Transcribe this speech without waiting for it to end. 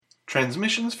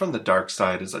Transmissions from the Dark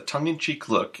Side is a tongue-in-cheek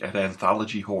look at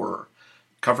anthology horror,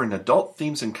 covering adult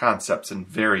themes and concepts in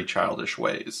very childish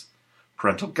ways.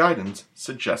 Parental guidance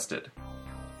suggested.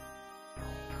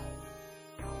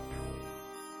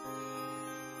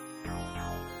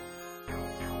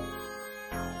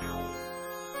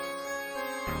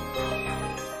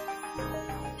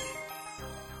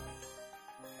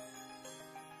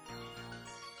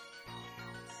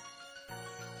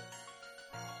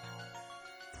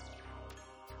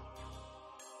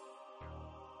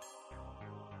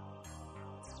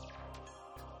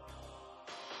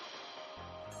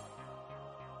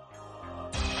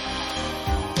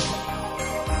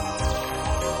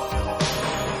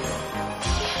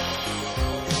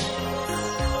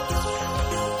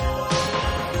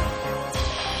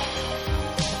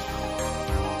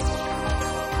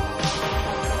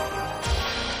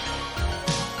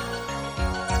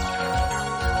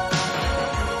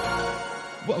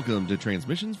 Welcome to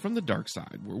Transmissions from the Dark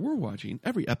Side, where we're watching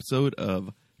every episode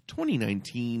of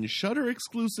 2019 Shudder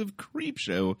exclusive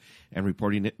Creepshow and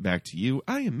reporting it back to you.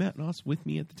 I am Matt Noss. With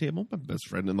me at the table, my best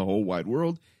friend in the whole wide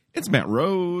world. It's Matt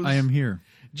Rose. I am here.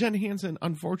 Jen Hansen,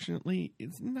 unfortunately,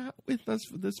 is not with us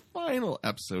for this final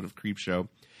episode of Creepshow.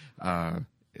 I'm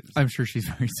sure she's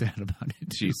very sad about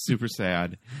it. She's super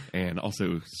sad and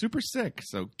also super sick,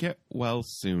 so get well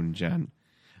soon, Jen.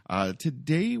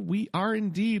 Today, we are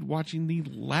indeed watching the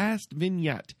last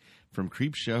vignette from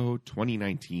Creepshow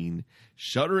 2019,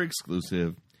 Shudder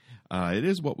exclusive. It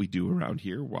is what we do around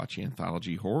here, watch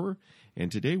anthology horror.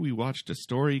 And today we watched a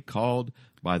story called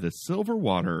By the Silver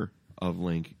Water of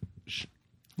Lake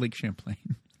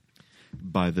Champlain.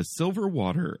 By the Silver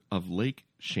Water of Lake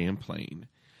Champlain.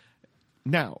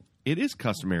 Now, it is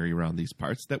customary around these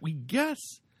parts that we guess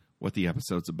what the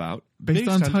episode's about based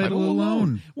on title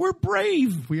alone. We're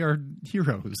brave. We are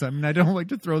heroes. I mean, I don't like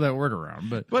to throw that word around,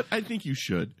 but I think you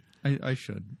should. I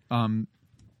should.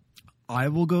 I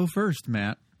will go first,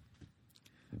 Matt,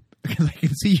 because I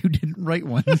can see you didn't write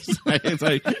one. As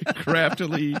I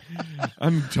craftily,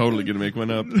 I'm totally going to make one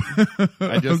up.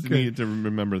 I just needed to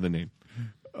remember the name.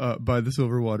 By the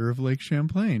Silver Water of Lake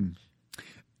Champlain.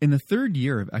 In the third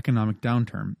year of economic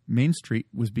downturn, Main Street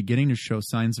was beginning to show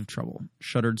signs of trouble.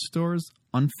 Shuttered stores,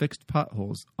 unfixed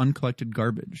potholes, uncollected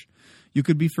garbage. You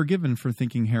could be forgiven for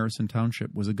thinking Harrison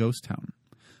Township was a ghost town.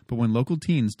 But when local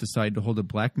teens decide to hold a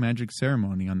black magic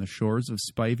ceremony on the shores of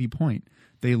Spivey Point,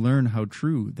 they learn how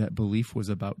true that belief was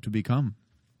about to become.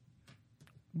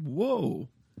 Whoa.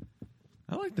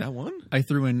 I like that one. I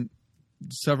threw in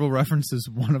several references.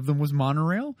 One of them was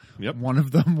monorail. Yep. One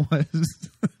of them was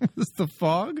the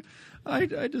fog. I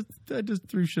just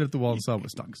threw shit at the wall and saw what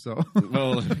stuck. So,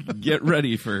 well, get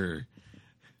ready for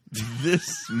this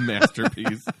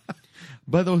masterpiece.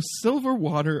 By the Silver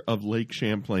Water of Lake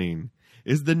Champlain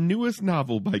is the newest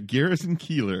novel by Garrison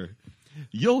Keillor.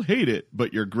 You'll hate it,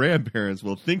 but your grandparents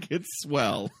will think it's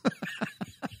swell.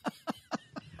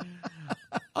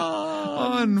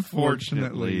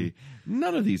 Unfortunately,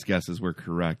 none of these guesses were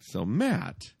correct. So,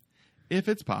 Matt, if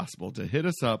it's possible to hit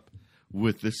us up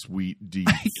with the sweet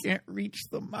deeds. I can't reach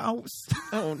the mouse.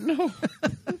 Oh, no.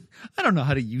 I don't know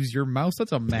how to use your mouse.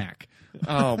 That's a Mac.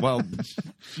 Oh, well,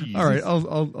 Jesus. All right,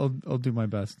 I'll do my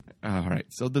best. All right.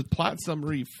 So the plot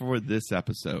summary for this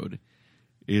episode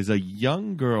is a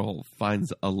young girl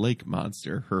finds a lake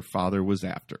monster her father was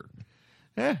after.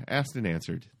 Asked and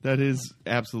answered. That is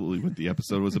absolutely what the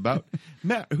episode was about.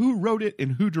 Matt, who wrote it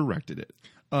and who directed it?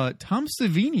 Tom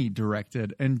Savini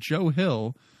directed, and Joe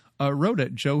Hill wrote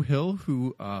it. Joe Hill,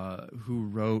 who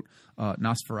wrote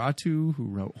Nosferatu, who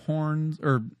wrote Horns,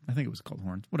 or I think it was called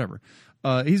Horns, whatever.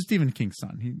 He's Stephen King's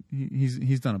son.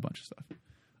 He's done a bunch of stuff.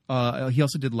 He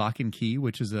also did Lock and Key,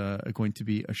 which is going to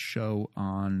be a show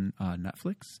on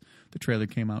Netflix. The trailer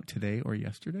came out today or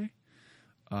yesterday.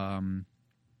 And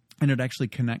it actually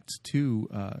connects to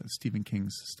Stephen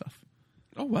King's stuff.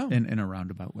 Oh, wow. In a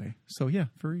roundabout way. So, yeah,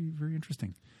 very, very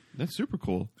interesting. That's super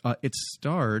cool. It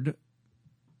starred...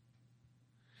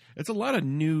 It's a lot of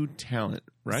new talent,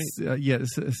 right?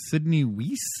 Sydney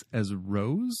Weiss as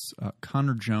Rose,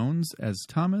 Connor Jones as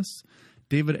Thomas,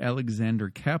 David Alexander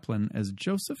Kaplan as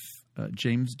Joseph,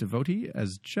 James Devote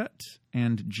as Jet,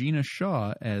 and Gina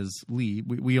Shaw as Lee.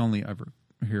 We only ever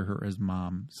hear her as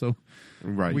Mom, so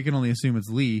right. We can only assume it's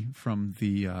Lee from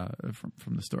the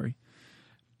from the story.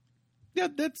 Yeah,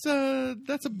 that's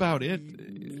about it.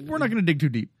 We're not going to dig too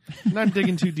deep. Not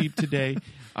digging too deep today.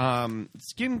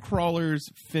 Skin Crawlers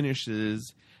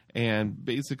finishes, and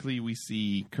basically we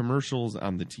see commercials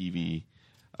on the TV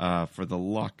for the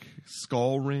Luck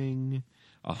Skull Ring,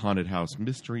 a haunted house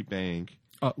mystery bank,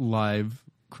 Live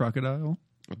Crocodile.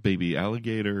 a baby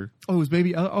alligator, Oh, it was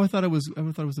baby. Oh, I thought it was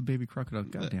a baby crocodile.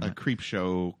 God damn a it. Creep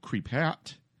Show creep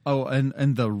hat. Oh,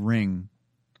 and the ring,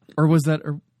 or was that?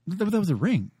 Or that was a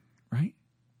ring, right?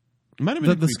 It might have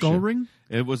been The Creep skull Show. ring.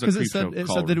 It was a Because Creep it said Show. it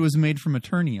call said that it ring. was made from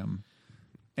Eternium,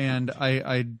 and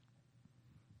I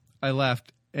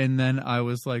laughed, and then I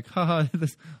was like, haha,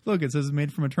 look, it says it's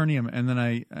made from Eternium, and then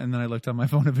I looked on my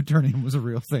phone if Eternium was a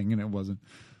real thing, and it wasn't.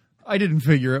 I didn't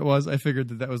figure it was. I figured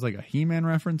that was like a He-Man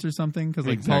reference or something, because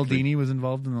like Paul Exactly. Dini was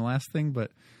involved in the last thing,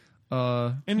 but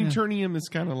And yeah. Eternium is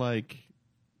kind of like,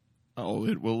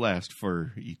 it will last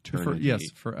for eternity. Yes,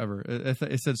 forever.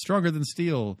 It said stronger than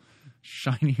steel,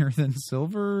 shinier than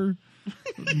silver,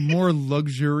 more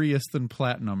luxurious than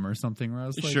platinum or something. Where I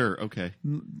was like, Sure, okay.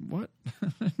 what?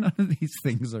 None of these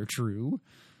things are true.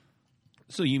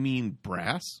 So you mean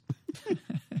brass?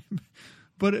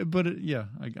 But yeah,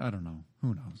 I don't know.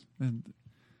 Who knows? And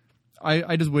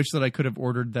I just wish that I could have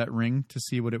ordered that ring to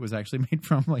see what it was actually made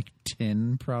from, like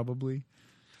tin, probably.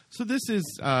 So this is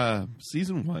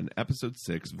Season 1, Episode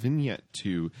 6, Vignette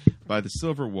 2, by the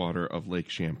Silver Water of Lake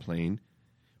Champlain.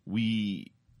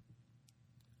 We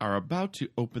are about to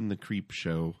open the Creep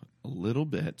Show a little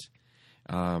bit,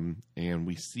 and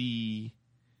we see,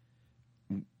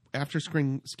 after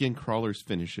Skin Crawlers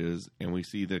finishes, and we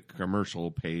see the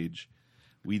commercial page,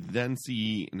 we then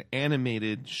see an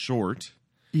animated short.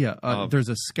 Yeah, there's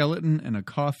a skeleton and a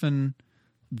coffin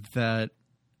that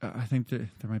I think there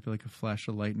might be like a flash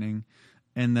of lightning,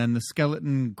 and then the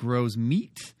skeleton grows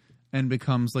meat and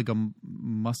becomes like a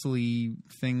muscly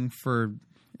thing for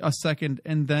a second,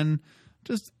 and then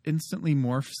just instantly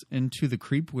morphs into the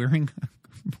creep wearing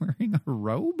a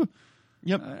robe.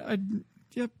 Yep.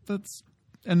 Yep, that's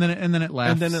and then it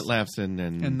laughs, And then it laughs, and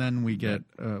then we get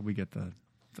the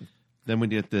Then we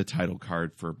get the title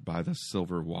card for By the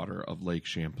Silver Water of Lake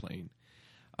Champlain.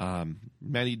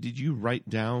 Maddie, did you write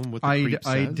down what the creep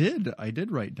says? I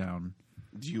did write down.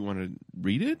 Do you want to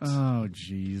read it? Oh,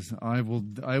 geez. I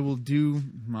will do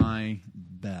my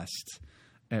best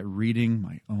at reading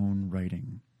my own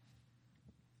writing.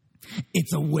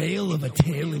 It's a whale of a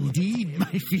tale indeed,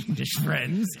 my fiendish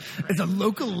friends, as a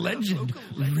local legend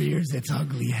rears its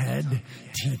ugly head,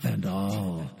 teeth and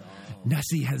all.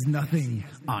 Nessie has nothing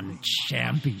on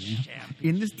Champy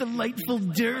in this delightful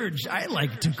dirge I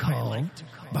like to call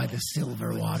By the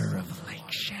Silver Water of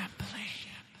Lake Champlain.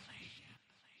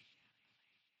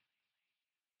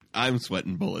 I'm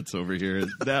sweating bullets over here.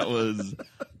 That was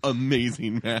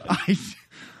amazing, Matt.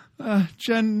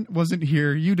 Jen wasn't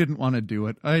here. You didn't want to do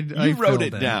it. I You wrote filled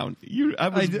it in. down.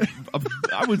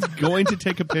 I was going to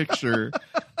take a picture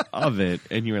of it,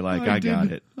 and you were like, I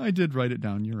got it. I did write it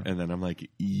down. You're right. And then I'm like,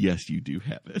 yes, you do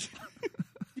have it.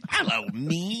 Hello,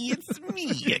 me. It's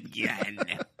me again.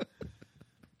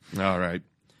 All right.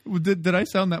 Did I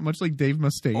sound that much like Dave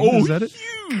Mustaine? Oh, Is that it?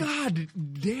 God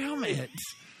damn it.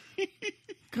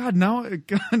 God, now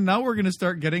we're gonna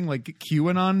start getting like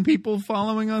QAnon people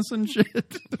following us and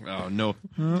shit. Oh, no.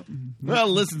 Well,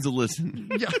 listen's a listen.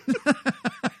 Yeah.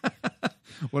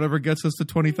 Whatever gets us to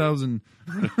 20,000.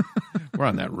 We're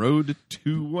on that road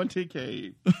to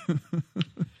 1TK.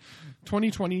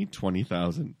 2020,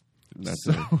 20,000. That's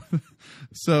it.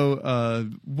 So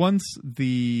once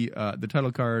the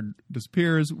title card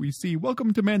disappears, we see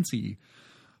 "Welcome to Mancy,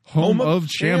 home of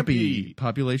Champy,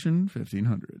 population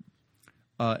 1,500."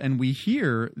 And we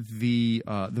hear the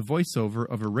voiceover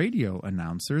of a radio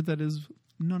announcer that is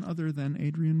none other than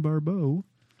Adrienne Barbeau.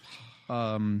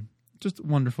 Just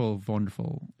wonderful,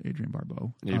 wonderful Adrienne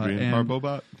Barbeau. Adrienne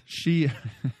Barbeau-bot. She,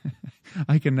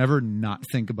 I can never not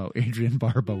think about Adrienne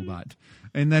Barbeau-bot.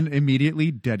 And then immediately,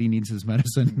 Daddy needs his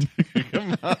medicine.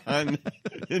 Come on.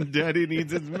 Daddy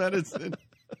needs his medicine.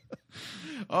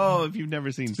 Oh, if you've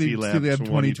never seen C-Lab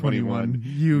 2021,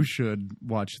 you should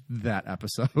watch that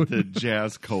episode. the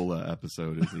Jazz Cola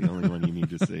episode is the only one you need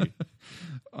to see.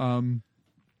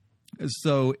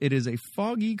 So it is a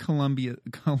foggy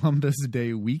Columbus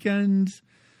Day weekend.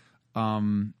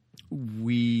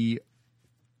 We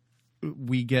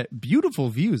get beautiful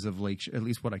views of Lake, at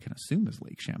least what I can assume is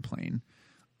Lake Champlain.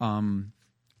 And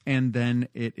then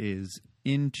it is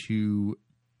into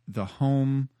the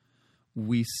home.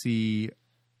 We see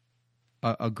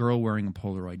a girl wearing a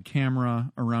Polaroid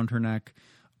camera around her neck.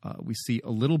 We see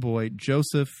a little boy,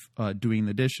 Joseph, doing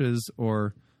the dishes,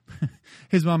 or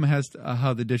his mom asked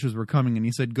how the dishes were coming, and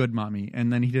he said, "Good, Mommy."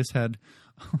 And then he just had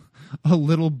a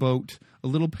little boat, a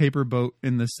little paper boat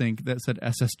in the sink that said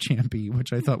SS Champy,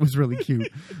 which I thought was really cute.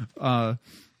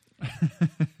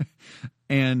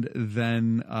 And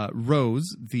then Rose,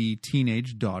 the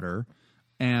teenage daughter,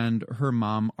 and her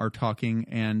mom are talking,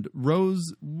 and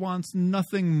Rose wants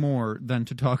nothing more than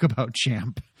to talk about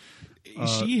Champ.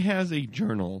 She has a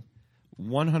journal,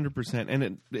 100%,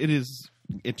 and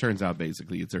it turns out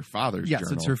basically it's her father's journal.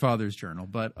 Yes, it's her father's journal,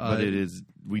 but it is,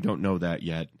 we don't know that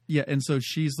yet. Yeah, and so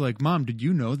she's like, Mom, did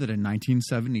you know that in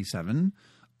 1977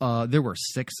 there were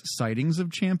 6 sightings of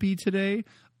Champy today,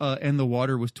 and the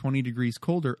water was 20 degrees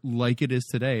colder like it is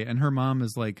today? And her mom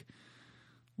is like,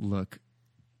 look,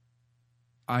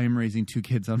 I am raising 2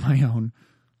 kids on my own.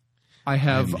 I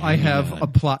have a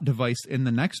plot device in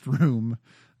the next room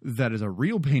that is a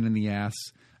real pain in the ass,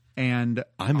 and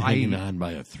I'm hanging on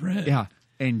by a thread. Yeah,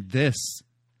 and this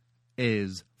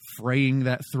is fraying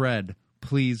that thread.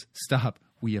 Please stop.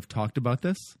 We have talked about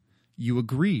this. You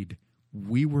agreed.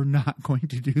 We were not going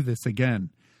to do this again,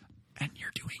 and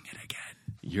you're doing it again.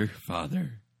 Your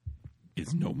father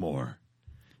is no more.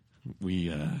 We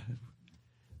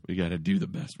got to do the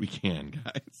best we can,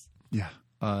 guys. Yeah.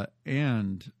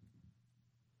 And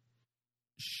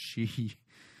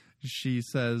she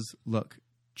says, look,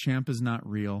 Champ is not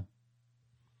real.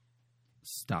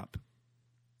 Stop.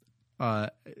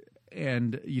 And,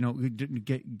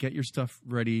 get your stuff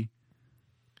ready.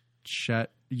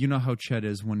 Chet, you know how Chet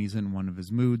is when he's in one of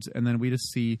his moods. And then we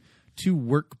just see 2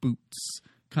 work boots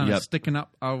kind of sticking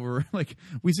up over, like,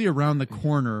 we see around the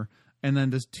corner, and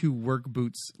then just 2 work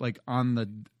boots, like, on the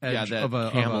edge of a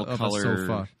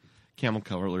sofa. Camel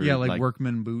color. Yeah, like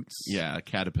workman boots. Yeah,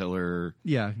 Caterpillar.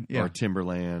 Yeah. Or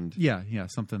Timberland. Yeah,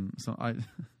 something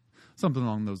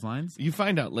along those lines. You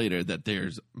find out later that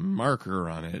there's marker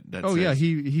on it that says,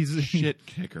 he's shit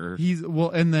kicker.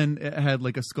 And then it had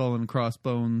like a skull and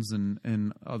crossbones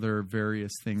and other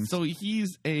various things. So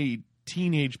he's a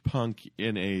teenage punk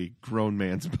in a grown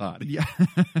man's body. Yeah.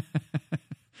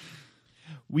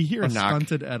 We hear a knock.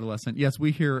 Stunted adolescent. Yes,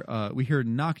 we hear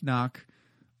knock knock.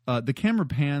 The camera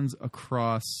pans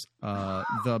across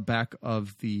the back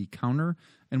of the counter,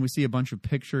 and we see a bunch of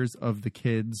pictures of the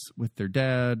kids with their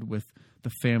dad, with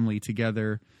the family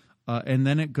together. And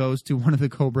then it goes to one of the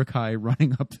Cobra Kai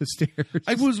running up the stairs.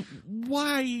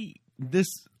 Why this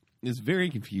is very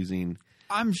confusing.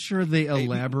 I'm sure they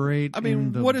elaborate. I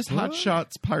mean, what is Hot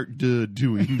Shots Part 2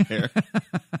 doing there?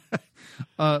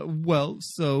 Well,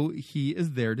 so he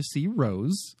is there to see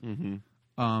Rose.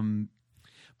 Mm-hmm.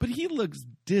 But he looks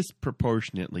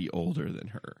disproportionately older than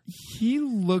her. He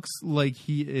looks like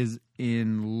he is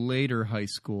in later high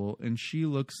school, and she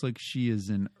looks like she is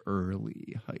in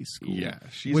early high school. Yeah,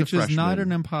 she's which a is freshman. not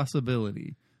an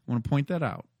impossibility. I want to point that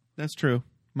out. That's true.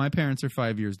 My parents are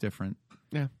 5 years different.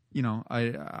 Yeah.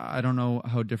 I don't know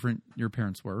how different your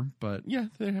parents were, but yeah,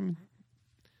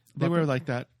 they were like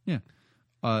that. Yeah.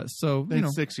 So they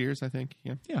 6 years, I think.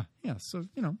 Yeah. Yeah. So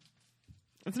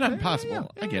it's not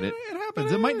impossible. Yeah, I get it. It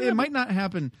happens. It might not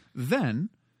happen then,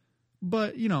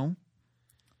 but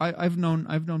I've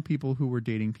known people who were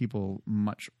dating people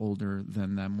much older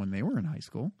than them when they were in high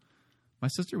school. My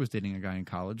sister was dating a guy in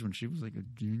college when she was like a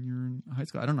junior in high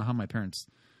school. I don't know how my parents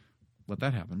let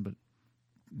that happen, but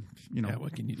yeah,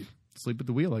 what can you do? Sleep at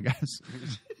the wheel, I guess.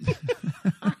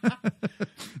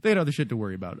 They had other shit to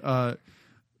worry about.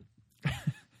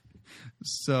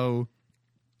 So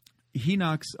he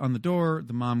knocks on the door.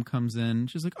 The mom comes in.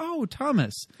 She's like, "Oh,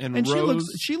 Thomas," and Rose,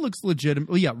 she looks legitimate.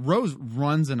 Well, yeah, Rose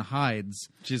runs and hides.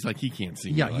 She's like, "He can't see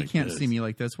me. Yeah, like he can't this. see me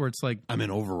like this." Where it's like, I'm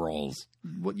in overalls.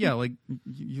 Well, yeah, like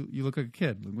you look like a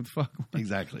kid. Like, what the fuck?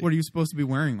 Exactly. What are you supposed to be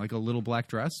wearing? Like a little black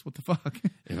dress? What the fuck?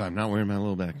 If I'm not wearing my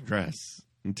little black dress,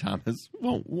 and Thomas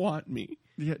won't want me.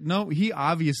 Yeah, no, he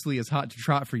obviously is hot to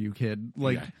trot for you, kid.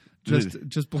 Like. Yeah.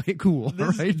 Just play it cool,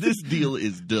 right? This deal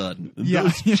is done. Yeah.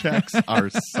 Those checks are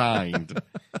signed.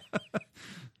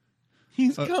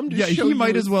 He's come to show he you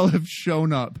might as well have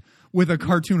shown up with a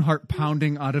cartoon heart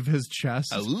pounding out of his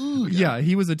chest. Ooh, yeah,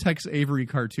 he was a Tex Avery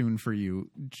cartoon for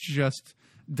you. Just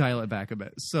dial it back a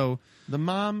bit. So the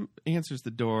mom answers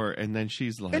the door, and then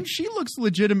she's like... And she looks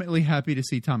legitimately happy to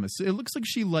see Thomas. It looks like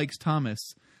she likes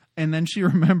Thomas, and then she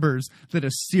remembers that a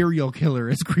serial killer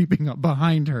is creeping up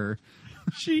behind her.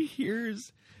 She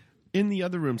hears in the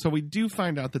other room. So we do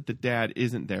find out that the dad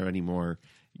isn't there anymore.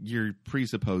 You're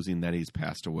presupposing that he's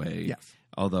passed away. Yes.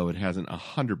 Although it hasn't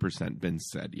 100% been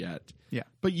said yet. Yeah.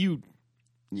 But you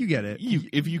get it.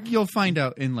 You'll find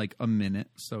out in like a minute,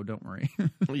 so don't worry.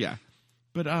 Yeah.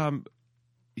 But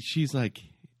she's like,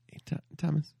 hey,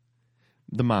 Thomas.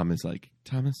 The mom is like,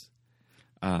 Thomas,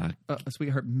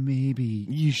 sweetheart, maybe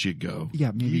you should go. Yeah,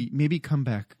 maybe come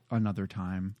back another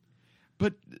time.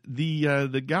 But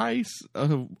the guy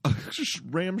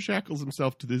ramshackles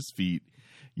himself to his feet.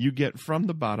 You get from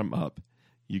the bottom up.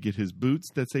 You get his boots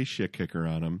that say shit kicker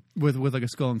on them. with like a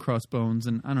skull and crossbones,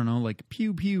 and I don't know, like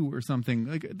pew pew or something.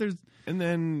 Like there's And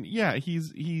then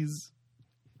he's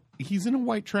in a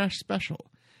white trash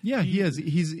special. yeah, he is.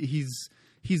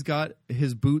 He's got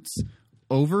his boots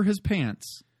over his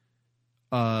pants,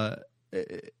 and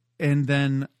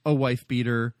then a wife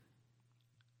beater,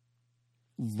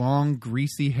 long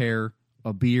greasy hair,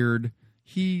 a beard.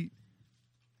 He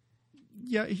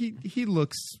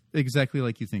looks exactly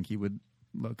like you think he would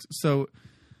look. So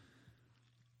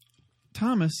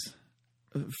Thomas,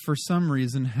 for some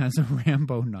reason, has a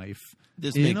Rambo knife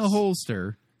in a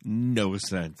holster. No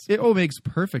sense. It makes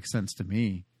perfect sense to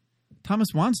me. Thomas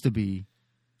wants to be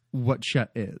what Chet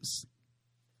is,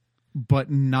 but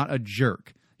not a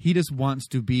jerk. He just wants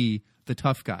to be the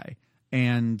tough guy,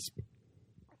 and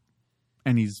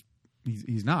he's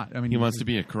not. I mean, He wants to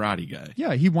be a karate guy.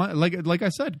 Yeah, he like I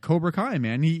said, Cobra Kai,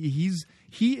 man. He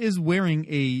is wearing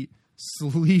a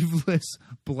sleeveless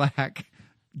black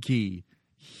gi.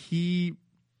 He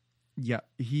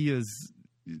is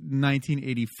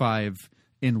 1985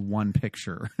 in one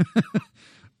picture.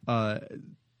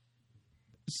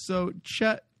 So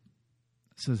Chet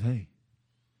says, "Hey,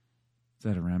 is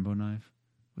that a Rambo knife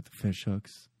with the fish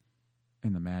hooks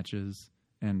and the matches?"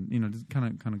 And just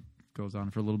kind of goes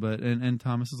on for a little bit, and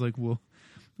Thomas is like, "Well,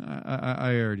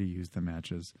 I already used the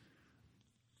matches."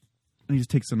 And he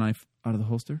just takes the knife out of the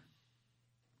holster.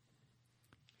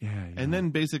 Yeah. And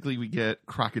then basically we get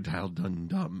Crocodile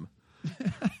Dum-Dum.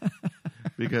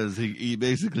 Because he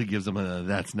basically gives him a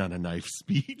 "that's not a knife"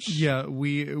 speech. Yeah,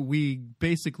 we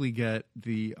basically get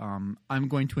the I'm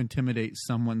going to intimidate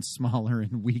someone smaller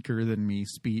and weaker than me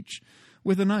speech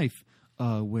with a knife,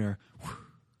 where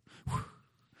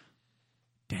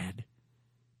Dad,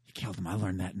 you killed him. I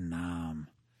learned that in Nam.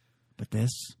 But this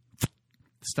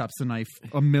stops the knife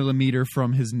a millimeter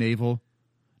from his navel.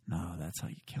 No, that's how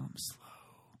you kill him slow.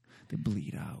 They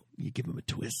bleed out. You give him a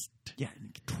twist. Yeah, and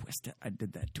you can twist it. I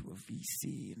did that to a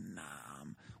VC in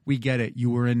Nam. We get it. You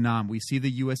were in Nam. We see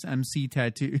the USMC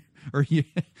tattoo or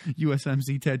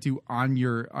USMC tattoo on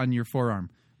your forearm.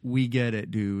 We get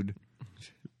it, dude.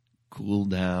 Cool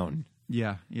down.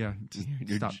 Yeah. Just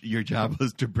stop. Your job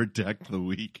was to protect the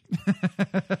weak.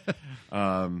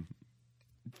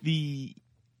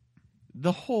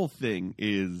 The whole thing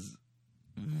is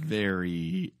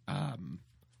very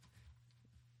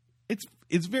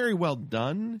it's very well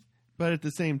done, but at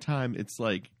the same time it's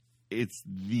like it's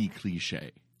the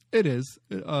cliche. It is.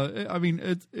 I mean,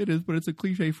 it is, but it's a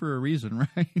cliche for a reason,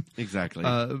 right? Exactly.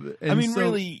 And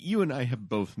really, you and I have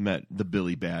both met the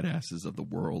Billy Badasses of the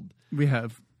world. We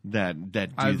have that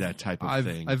do that type of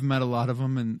thing. I've met a lot of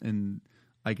them, and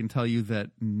I can tell you that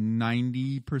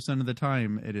 90% of the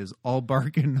time it is all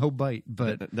bark and no bite.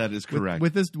 But that is correct.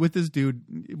 With this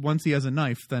dude, once he has a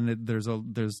knife, then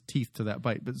there's teeth to that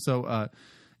bite. But so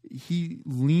he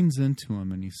leans into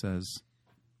him and he says,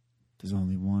 "There's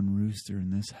only one rooster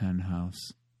in this hen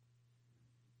house."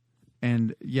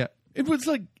 And yeah, it was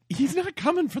like he's not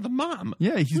coming for the mom.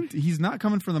 Yeah, he's not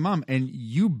coming for the mom, and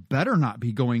you better not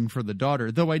be going for the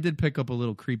daughter. Though I did pick up a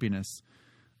little creepiness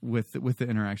with the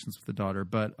interactions with the daughter,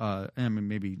 but I mean,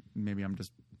 maybe I'm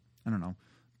just, I don't know,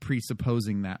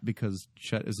 presupposing that because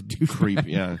Chet is a dude creep.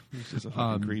 Yeah, he's just a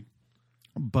fucking creep.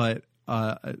 But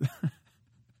I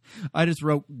just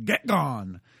wrote "get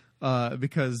gone"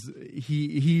 because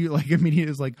he like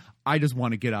immediately is like, I just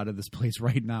want to get out of this place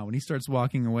right now, and he starts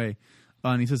walking away,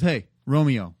 and he says, "Hey,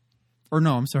 Romeo," or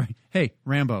no, I'm sorry, "Hey,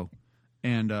 Rambo,"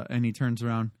 and he turns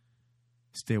around,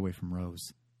 "Stay away from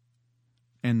Rose,"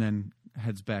 and then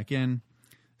heads back in,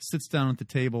 sits down at the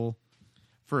table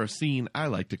for a scene I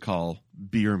like to call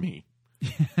 "Beer Me."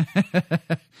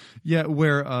 Yeah,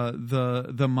 where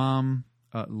the mom,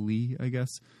 Lee, I guess,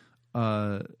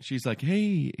 she's like,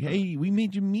 "Hey, we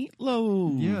made you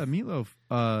meatloaf." Yeah, meatloaf.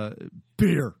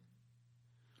 Beer.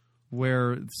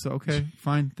 Where okay,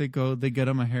 fine. They get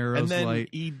him a Harrow's and then Light.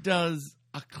 He does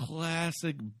a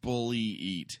classic bully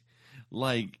eat.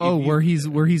 Like, where he's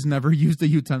never used a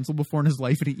utensil before in his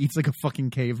life, and he eats like a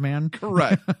fucking caveman.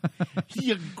 Correct.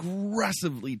 He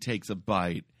aggressively takes a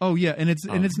bite. Oh yeah, and it's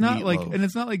not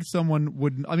meatloaf. like someone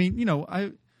would. I mean,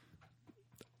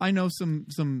 I know some.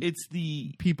 It's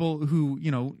the people who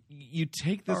you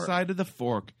take the side of the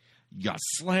fork, you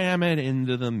slam it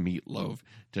into the meatloaf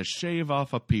to shave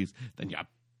off a piece, then you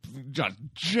just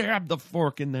jab the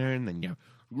fork in there, and then you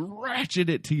ratchet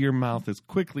it to your mouth as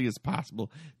quickly as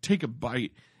possible, take a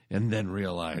bite, and then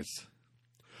realize.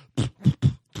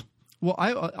 Well,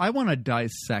 I want to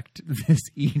dissect this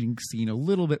eating scene a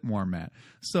little bit more, Matt.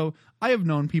 So I have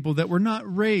known people that were not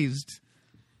raised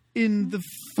in the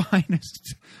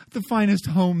finest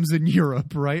homes in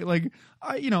Europe, right? Like,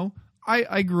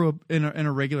 I grew up in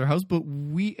a regular house, but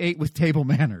we ate with table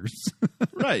manners.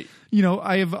 Right.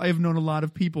 I have known a lot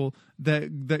of people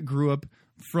that grew up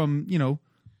from,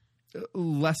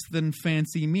 less than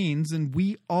fancy means, and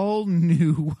we all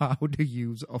knew how to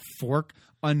use a fork,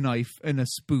 a knife, and a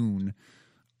spoon.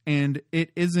 And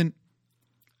it isn't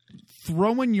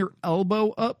throwing your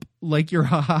elbow up like you're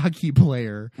a hockey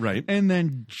player, Right. and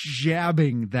then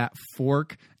jabbing that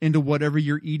fork into whatever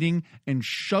you're eating and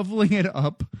shoveling it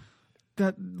up.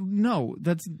 That's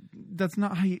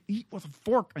not how you eat with a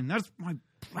fork, and that's my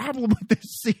problem with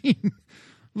this scene.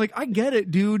 Like, I get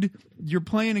it, dude. You're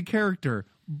playing a character,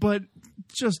 but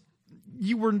just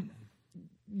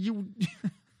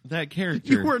That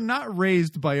character. you were not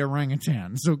raised by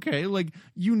orangutans, okay? Like,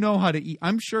 you know how to eat.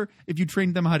 I'm sure if you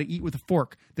trained them how to eat with a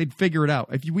fork, they'd figure it out.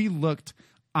 If we looked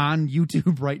on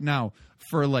YouTube right now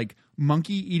for like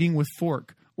monkey eating with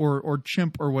fork or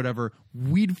chimp or whatever,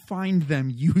 we'd find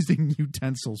them using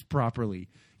utensils properly.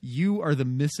 You are the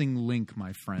missing link,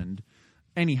 my friend.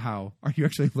 Anyhow, are you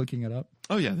actually looking it up?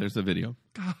 Oh yeah, there's a video.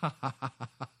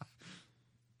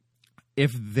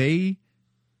 If they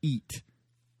eat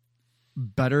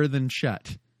better than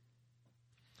Chet,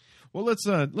 Well, let's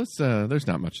there's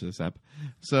not much to this app.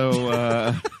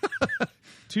 So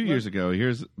 2 years ago,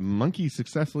 here's monkey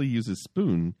successfully uses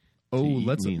spoon. oh, to eat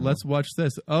let's meal. watch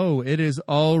this. Oh, it is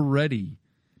already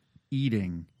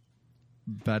eating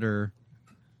better.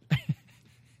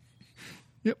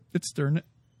 Yep, it's stirring it.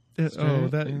 Stir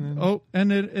it, and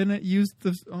then- And it used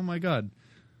the. Oh my god!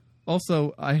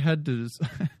 Also, I had to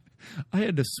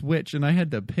switch, and I had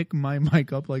to pick my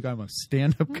mic up like I'm a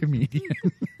stand-up comedian.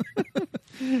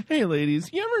 Hey, ladies,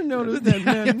 you ever notice that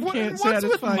men What- can't what's with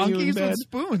satisfy you in monkeys bed? with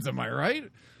spoons? Am I right?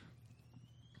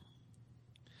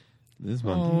 This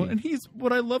Oh, monkey, and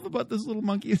what I love about this little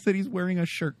monkey is that he's wearing a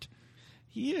shirt.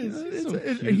 he is. He's, It's- so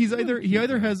it- cute. he's So either cute.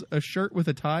 has a shirt with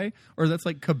a tie, or that's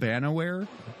like cabana wear.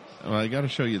 Well, I got to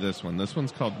show you this one. This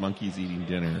one's called Monkeys Eating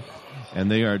Dinner, and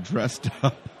they are dressed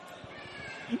up.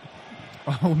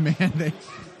 Oh man,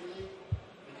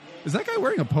 is that guy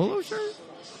wearing a polo shirt?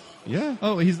 Yeah.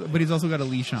 Oh, but he's also got a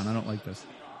leash on. I don't like this.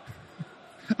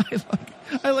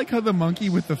 I like how the monkey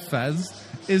with the fez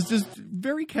is just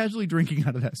very casually drinking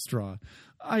out of that straw.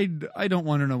 I don't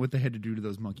want to know what they had to do to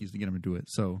those monkeys to get them to do it.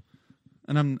 So,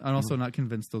 and I'm also not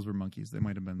convinced those were monkeys. They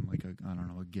might have been like a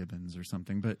gibbons or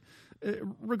something. But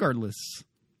regardless,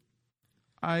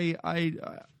 All I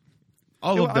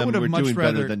of them would have were much doing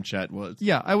rather- better than Chet was.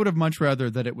 yeah, I would have much rather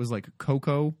that it was like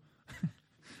Coco.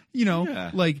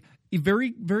 Yeah. Like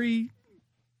very, very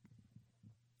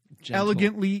Gentle.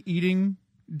 elegantly eating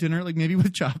dinner, like maybe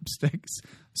with chopsticks,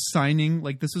 signing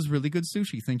like, "This is really good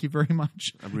sushi. Thank you very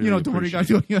much." I really to what you got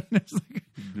appreciate doing. It's like,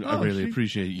 I oh, really she-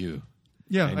 appreciate you.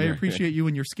 Yeah, and I your- appreciate you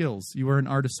and your skills. You are an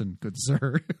artisan, good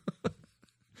sir.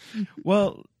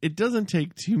 Well, it doesn't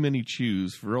take too many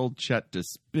chews for old Chet to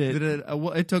spit.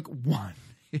 It took one.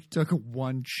 It took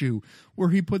one chew where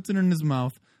he puts it in his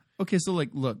mouth. Okay, so like,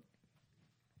 look,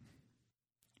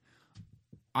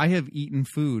 I have eaten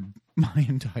food my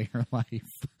entire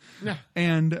life. Yeah.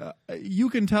 And you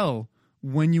can tell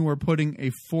when you are putting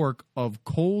a fork of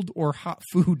cold or hot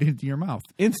food into your mouth.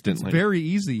 Instantly. It's very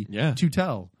easy Yeah. to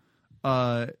tell.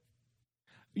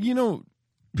 You know,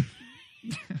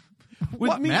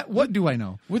 What, Matt? What do I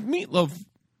know? with meatloaf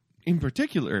in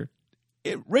particular,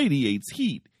 it radiates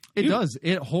heat. It does.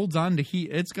 It holds on to heat.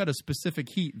 It's got a specific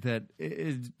heat that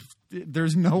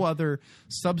there's no other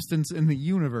substance in the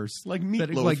universe Like that-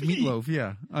 meatloaf like heat. meatloaf.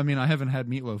 Yeah. I mean, I haven't had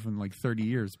meatloaf in like 30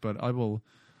 years, but I will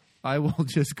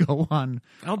just go on,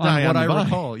 I'll die what on I the vine.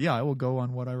 recall. Yeah, I will go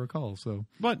on what I recall. So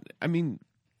But, I mean,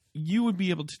 you would be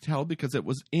able to tell because it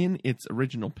was in its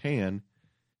original pan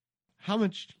how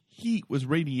much heat was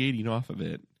radiating off of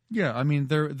it. yeah, I mean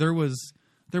there was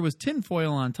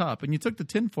tinfoil on top, and you took the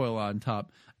tinfoil on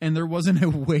top, and there wasn't a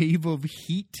wave of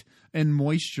heat and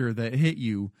moisture that hit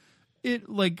you. It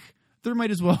like there might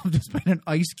as well have just been an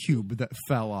ice cube that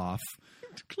fell off.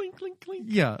 Clink, clink, clink.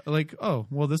 Yeah, like, oh,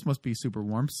 well, this must be super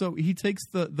warm. So he takes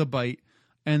the bite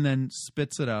and then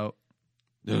spits it out.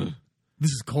 Ugh.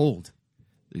 This is cold.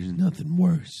 There's nothing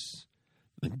worse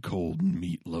than cold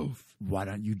meatloaf. Why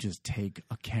don't you just take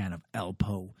a can of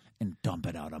Elpo and dump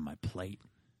it out on my plate,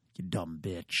 you dumb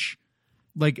bitch?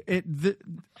 Like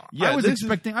Yeah, I was this is-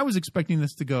 expecting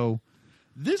this to go.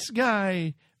 This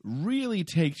guy really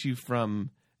takes you from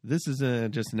this is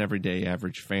just an everyday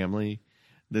average family.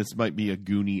 This might be a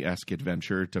Goonie-esque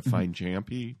adventure to find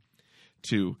Champy.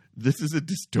 To this is a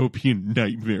dystopian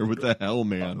nightmare with the hell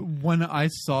man. When I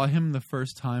saw him the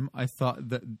first time, I thought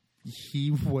that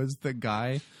he was the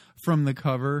guy from the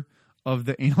cover of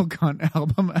the Anal Cunt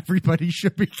album, Everybody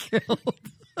Should Be Killed.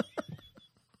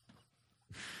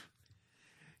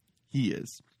 He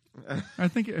is. I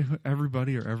think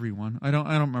everybody or everyone. I don't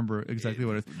remember exactly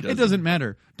what it is. It doesn't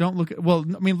matter. Don't look at, well,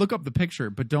 I mean, look up the picture,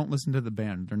 but don't listen to the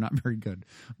band. They're not very good.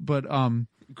 But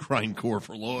Grindcore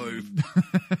for life.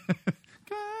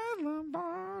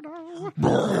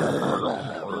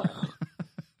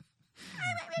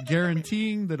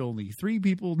 Guaranteeing that only 3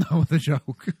 people know the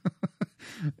joke.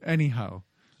 Anyhow.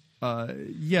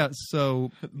 Yeah,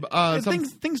 so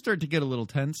things start to get a little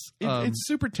tense. It's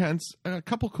super tense. A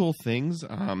couple cool things.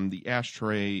 The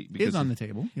ashtray Is on the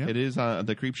table. Yeah. It is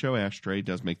the Creepshow ashtray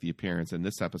does make the appearance in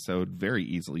this episode, very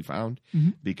easily found,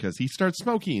 because he starts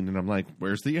smoking, and I'm like,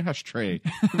 "Where's the ashtray?"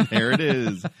 There it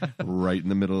is, right in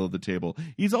the middle of the table.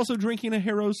 He's also drinking a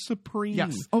Hero Supreme.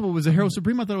 Yes. Oh, it was a Hero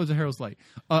Supreme. I thought it was a Hero's Light.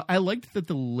 I liked that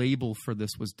the label for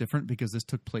this was different because this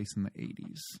took place in the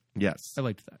 80s. Yes, I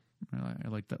liked that. I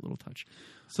like that little touch.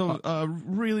 So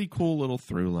really cool little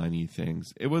through-liney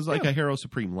things. It was like a Hero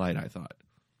Supreme Light, I thought.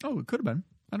 Oh, it could have been.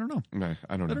 I don't know. No,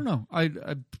 I don't know.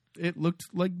 It looked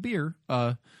like beer.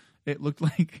 It looked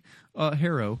like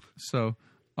Hero. So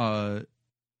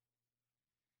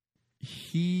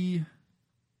he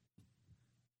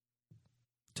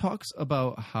talks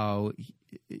about how,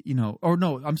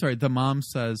 I'm sorry. The mom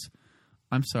says,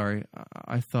 I'm sorry,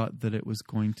 I thought that it was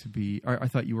going to be, I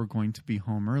thought you were going to be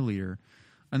home earlier.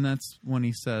 And that's when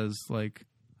he says, like,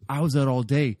 I was out all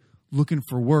day looking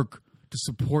for work to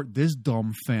support this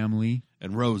dumb family.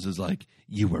 And Rose is like,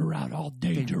 you were out all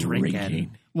day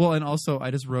drinking. Well, and also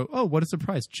I just wrote, oh, what a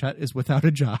surprise. Chet is without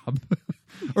a job.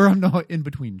 Or I'm not in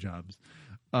between jobs.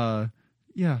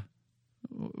 Yeah.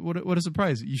 What a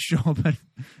surprise. You show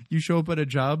up at a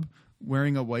job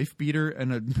wearing a wife beater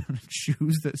and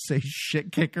shoes that say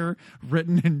shit kicker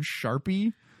written in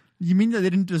Sharpie? You mean that they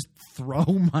didn't just throw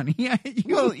money at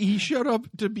you? Well, he showed up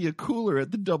to be a cooler at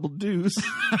the Double Deuce.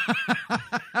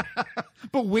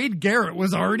 But Wade Garrett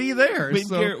was already there.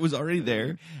 Garrett was already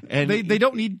there. And they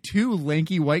don't need 2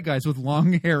 lanky white guys with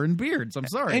long hair and beards. I'm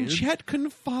sorry. And Chet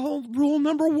couldn't follow rule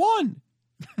number 1.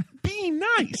 Be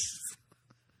nice.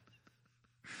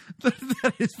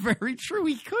 That is very true.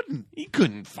 He couldn't. He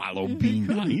couldn't follow be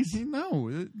nice.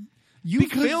 No. You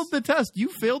failed the test. You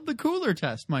failed the cooler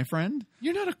test, my friend.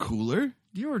 You're not a cooler.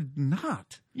 You're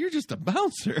not. You're just a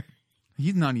bouncer.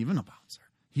 He's not even a bouncer.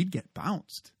 He'd get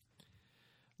bounced.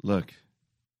 Look.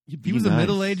 He was a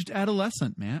middle-aged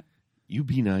adolescent, Matt. You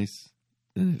be nice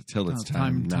until it's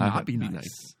time not to be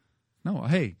nice. No,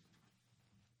 hey.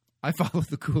 I follow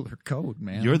the cooler code,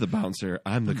 man. You're the bouncer.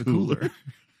 I'm the cooler.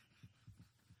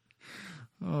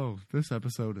 Oh, this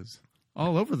episode is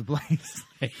all over the place.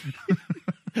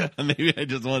 Maybe I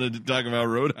just wanted to talk about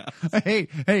Roadhouse. Hey,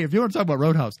 if you want to talk about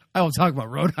Roadhouse, I will talk about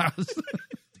Roadhouse.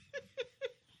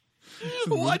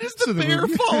 Why does the bear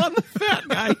fall on the fat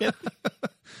guy?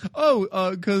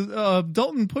 Because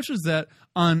Dalton pushes that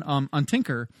on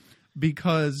Tinker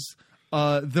because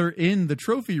they're in the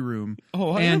trophy room,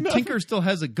 and Tinker still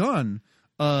has a gun,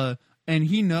 and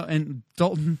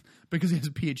Dalton, because he has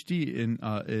a PhD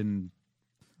in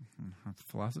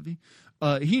philosophy,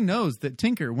 he knows that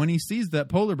Tinker, when he sees that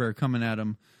polar bear coming at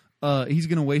him, he's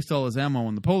going to waste all his ammo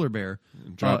on the polar bear,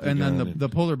 and then the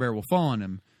polar bear will fall on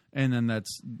him, and then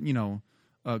that's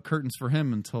curtains for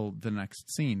him until the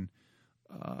next scene.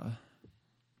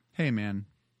 Hey man,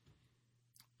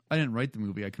 I didn't write the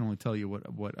movie. I can only tell you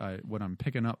what I'm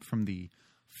picking up from the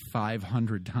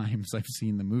 500 times I've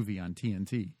seen the movie on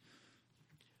TNT.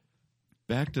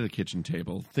 Back to the kitchen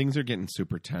table. Things are getting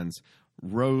super tense.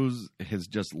 Rose has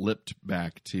just lipped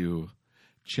back to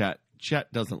Chet.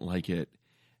 Chet doesn't like it,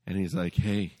 and he's like,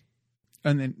 "Hey."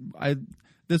 And then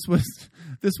this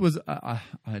was a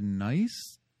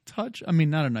nice touch. I mean,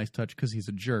 not a nice touch because he's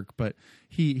a jerk, but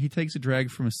he takes a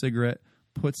drag from a cigarette,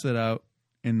 puts it out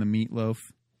in the meatloaf,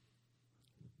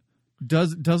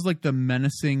 does like the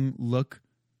menacing look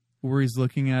where he's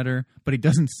looking at her, but he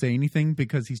doesn't say anything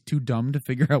because he's too dumb to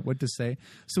figure out what to say.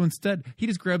 So instead, he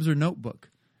just grabs her notebook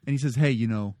and he says, "Hey,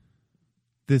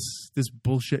 this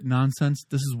bullshit nonsense,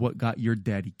 this is what got your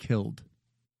daddy killed.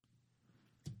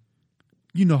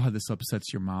 You know how this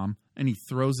upsets your mom." And he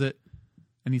throws it,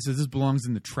 and he says, "This belongs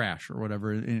in the trash," or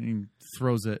whatever, and he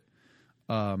throws it.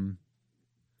 And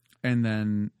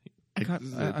then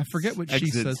I forget what she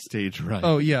says. Stage right.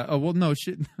 Oh yeah. Oh well, no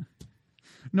shit.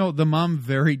 No, the mom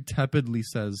very tepidly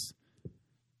says,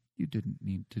 "You didn't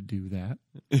need to do that."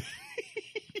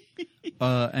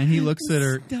 And he looks at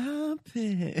her. Stop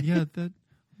it. Yeah, that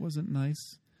wasn't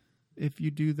nice. If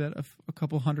you do that a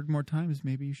couple hundred more times,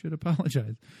 maybe you should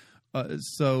apologize.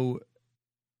 So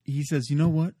he says, you know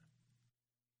what?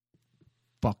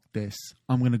 Fuck this.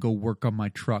 I'm going to go work on my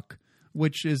truck,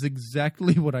 which is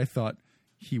exactly what I thought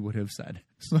he would have said.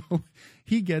 So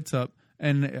he gets up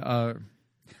and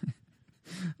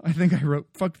I think I wrote,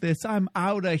 fuck this. I'm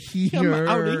out of here. I'm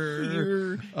out of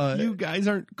here. You guys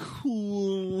aren't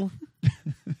cool.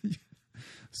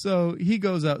 So he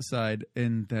goes outside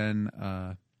and then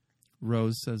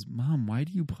Rose says, Mom, why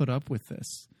do you put up with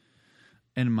this?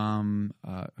 And Mom,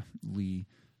 Lee,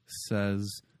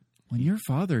 says, when your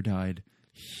father died,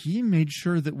 he made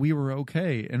sure that we were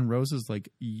okay. And Rose is like,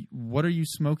 what are you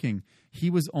smoking? He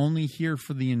was only here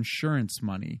for the insurance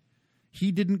money.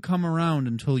 He didn't come around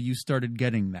until you started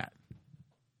getting that.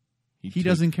 He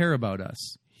doesn't care about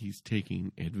us. He's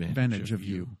taking advantage of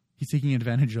you. He's taking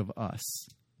advantage of us.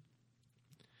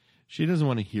 She doesn't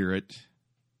want to hear it.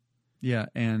 Yeah,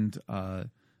 and so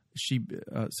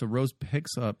Rose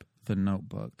picks up the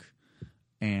notebook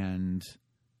and...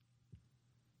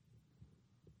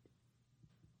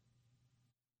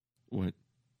 What?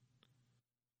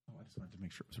 Oh, I just wanted to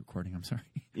make sure it was recording. I'm sorry.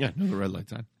 Yeah, no, the red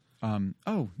light's on.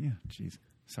 Oh, yeah, jeez.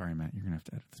 Sorry, Matt. You're going to have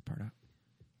to edit this part out.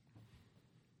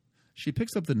 She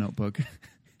picks up the notebook.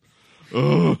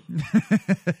 Oh.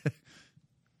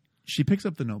 She picks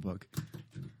up the notebook.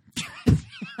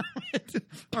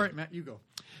 All right, Matt, you go.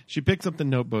 She picks up the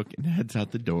notebook and heads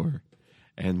out the door.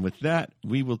 And with that,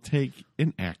 we will take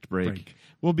an act break.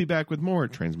 We'll be back with more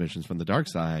transmissions from the dark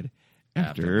side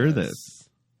after this.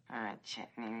 All right, check.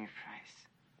 Name your price.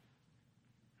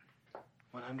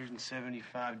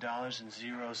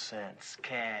 $175.00.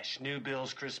 Cash. New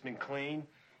bills, crisp and clean.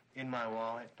 In my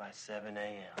wallet by 7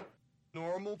 a.m.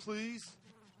 Normal, please?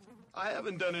 I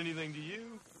haven't done anything to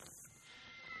you.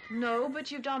 No,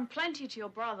 but you've done plenty to your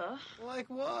brother. Like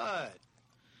what?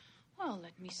 Well,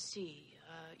 let me see.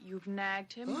 You've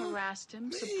nagged him, harassed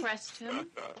him, suppressed him,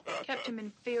 kept him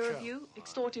in fear of you,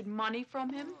 extorted money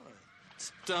from him.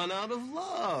 It's done out of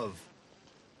love.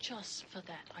 Just for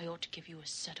that, I ought to give you a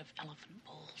set of elephant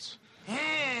balls.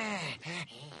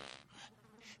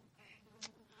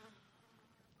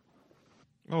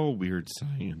 Oh, weird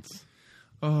science.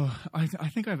 Oh, I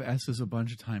think I've asked this a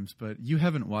bunch of times, but you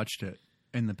haven't watched it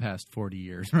in the past 40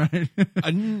 years, right?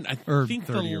 I think the 30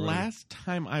 or whatever. last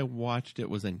time I watched it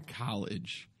was in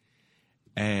college.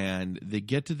 And they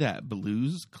get to that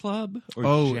blues club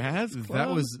or jazz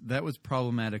club. That was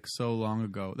problematic so long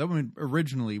ago. That one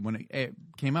originally when it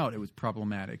came out, it was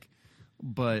problematic.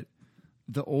 But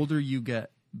the older you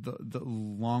get, the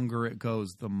longer it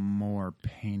goes, the more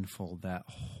painful that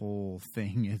whole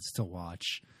thing is to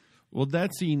watch. Well,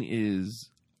 that scene is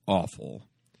awful.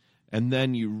 And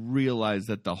then you realize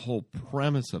that the whole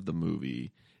premise of the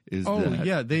movie is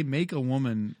that they make a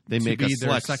woman they make to be a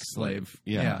their sex sex slave.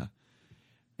 Yeah.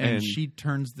 And she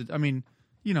turns she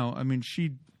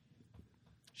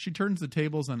turns the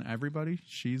tables on everybody.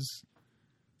 She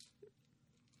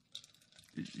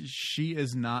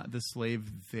is not the slave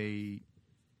they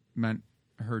meant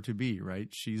her to be, right?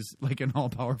 She's like an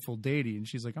all-powerful deity, and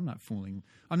she's like, I'm not falling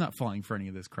for any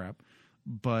of this crap.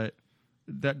 But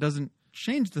that doesn't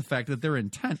change the fact that their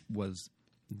intent was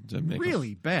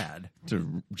really bad.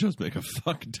 To just make a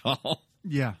fuck doll.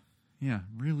 Yeah. Yeah.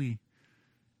 Really,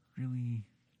 really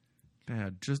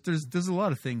bad. Just there's a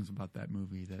lot of things about that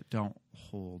movie that don't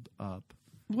hold up.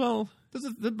 Well,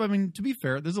 to be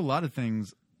fair, there's a lot of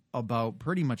things about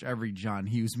pretty much every John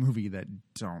Hughes movie that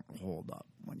don't hold up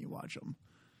when you watch them.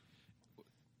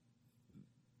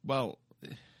 Well,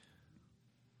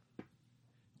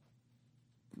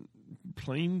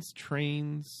 Planes,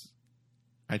 Trains,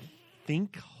 I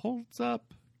think holds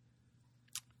up.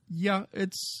 Yeah,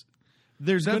 that's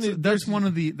one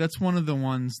of the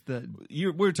ones that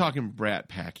we're talking Brat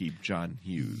Packy John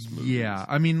Hughes movies. Yeah,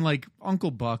 I mean, like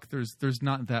Uncle Buck. There's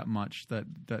not that much that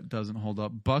doesn't hold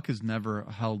up. Buck has never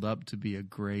held up to be a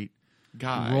great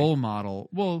guy role model.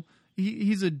 Well,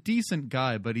 he's a decent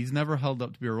guy, but he's never held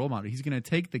up to be a role model. He's going to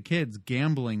take the kids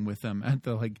gambling with him at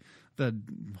the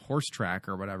horse track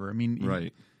or whatever. I mean,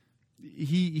 right.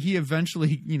 He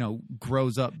eventually,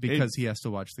 grows up because he has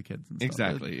to watch the kids and stuff.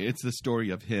 Exactly. It's the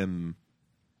story of him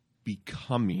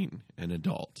becoming an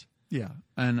adult. Yeah.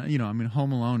 And,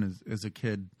 Home Alone is a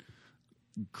kid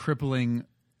crippling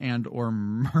and or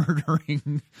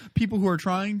murdering people who are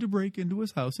trying to break into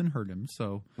his house and hurt him.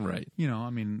 So, right.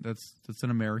 That's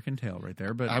an American tale right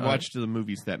there. But I watched the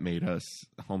movies that made us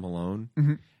Home Alone.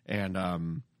 Mm-hmm. And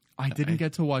I didn't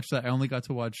get to watch that. I only got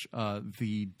to watch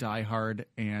the Die Hard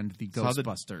and the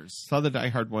Ghostbusters. Saw the Die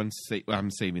Hard one.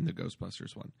 I'm saving the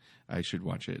Ghostbusters one. I should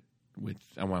watch it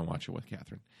I want to watch it with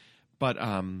Catherine. But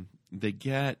they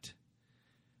get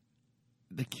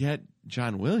they get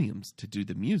John Williams to do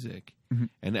the music,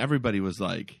 and everybody was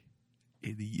like,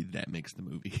 that makes the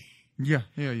movie. Yeah.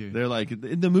 They're like,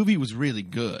 the movie was really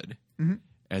good. And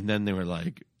then they were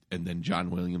like, and then John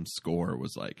Williams' score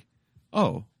was like,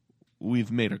 oh,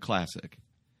 we've made a classic.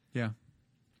 Yeah.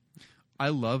 I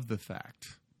love the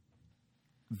fact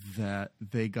that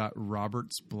they got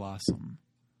Roberts Blossom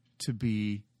to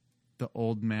be the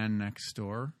old man next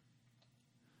door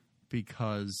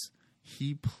because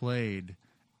he played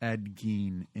Ed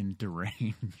Gein in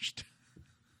Deranged.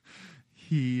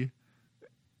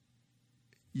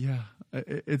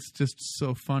 It's just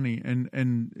so funny.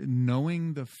 And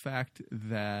knowing the fact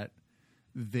that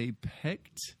they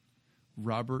picked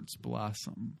Roberts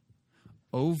Blossom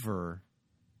over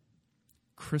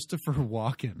Christopher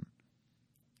Walken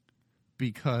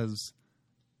because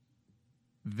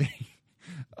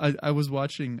I was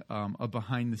watching a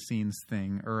behind the scenes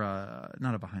thing, or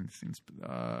not a behind the scenes,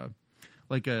 but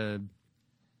like a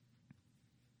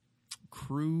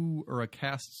crew or a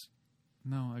cast.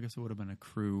 No, I guess it would have been a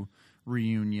crew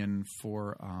reunion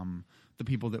for the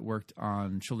people that worked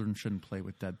on Children Shouldn't Play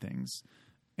with Dead Things.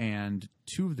 And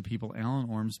two of the people, Alan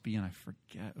Ormsby, and I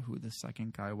forget who the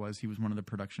second guy was. He was one of the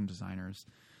production designers.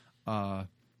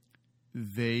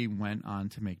 They went on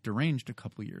to make Deranged a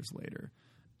couple years later.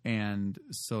 And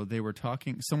so they were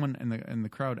talking. Someone in the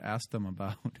crowd asked them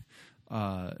about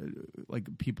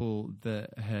like people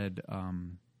that had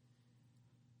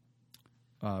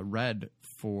read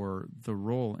for the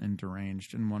role in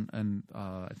Deranged, and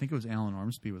I think it was Alan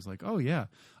Ormsby was like, "Oh yeah,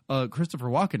 Christopher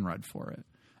Walken read for it,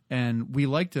 and we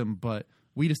liked him, but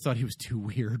we just thought he was too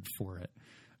weird for it."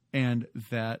 And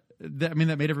that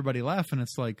made everybody laugh, and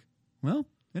it's like, well,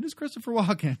 it is Christopher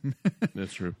Walken.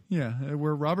 That's true. Yeah,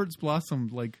 where Roberts Blossom,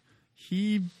 like,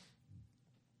 he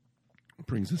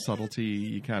brings a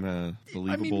subtlety, kind of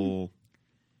believable.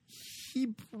 He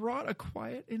brought a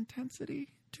quiet intensity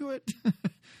to it,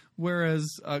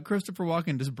 whereas Christopher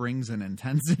Walken just brings an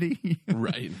intensity.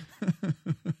 Right.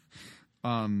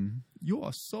 You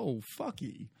are so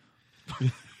fucky.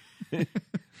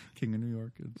 King of New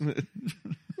York.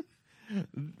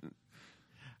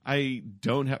 I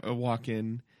don't have a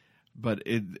walk-in, but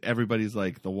everybody's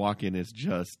like, the walk-in is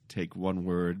just take one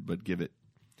word, but give it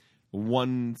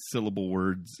one syllable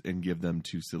words and give them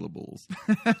two syllables.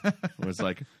 It was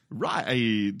like,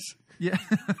 right. Yeah.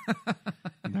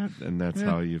 and that's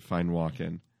how you find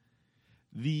walk-in.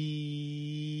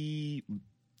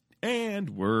 And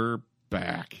we're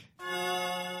back.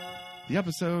 The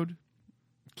episode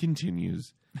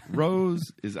continues.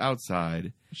 Rose is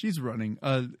outside. She's running.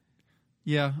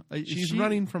 She's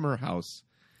running from her house.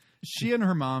 She and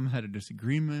her mom had a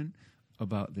disagreement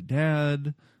about the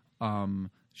dad.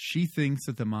 She thinks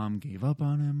that the mom gave up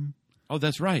on him. Oh,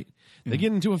 that's right. They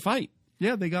get into a fight.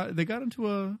 Yeah, they got into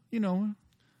an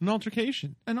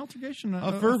altercation. a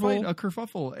verbal, fight, a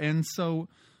kerfuffle. And so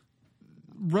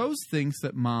Rose thinks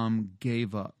that mom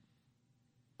gave up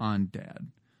on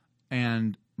dad.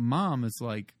 And mom is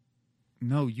like,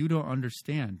 no, you don't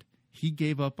understand. He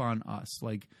gave up on us.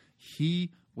 Like,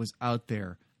 he was out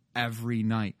there every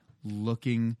night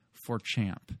looking for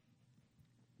Champ.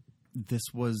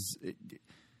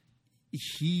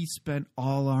 He spent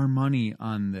all our money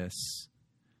on this.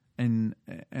 And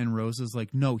Rose is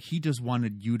like, no, he just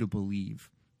wanted you to believe.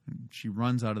 And she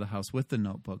runs out of the house with the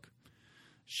notebook.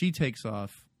 She takes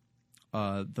off.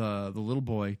 The little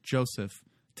boy, Joseph,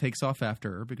 takes off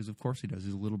after her because, of course, he does.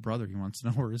 He's a little brother. He wants to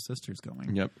know where his sister's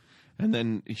going. Yep. And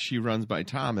then she runs by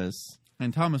Thomas.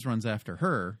 And Thomas runs after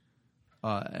her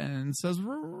and says,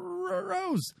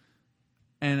 Rose.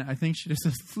 And I think she just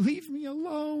says, leave me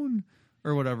alone,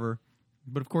 or whatever.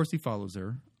 But, of course, he follows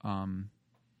her.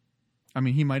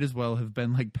 He might as well have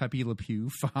been like Pepe Le Pew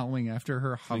following after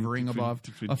her, hovering above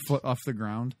a foot off the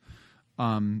ground.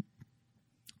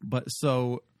 But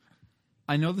so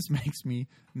I know this makes me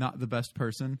not the best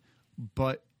person,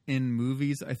 but in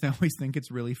movies, I always think it's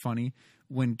really funny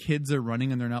when kids are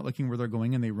running and they're not looking where they're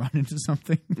going and they run into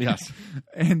something. Yes.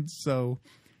 And so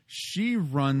she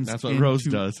runs. That's what Rose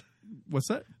does. What's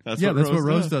that? That's what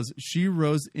Rose does. She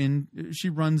runs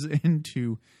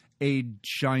into a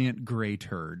giant gray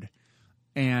turd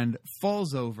and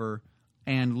falls over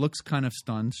and looks kind of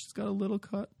stunned. She's got a little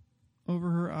cut over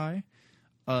her eye.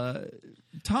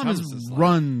 Thomas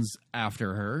runs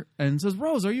after her and says,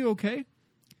 Rose, are you okay?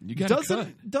 You got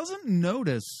doesn't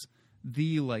notice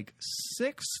the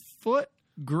 6-foot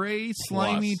gray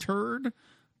slimy turd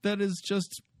that is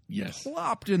just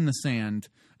plopped in the sand.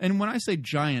 And when I say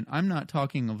giant, I'm not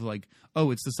talking of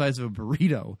it's the size of a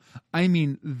burrito. I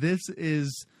mean, this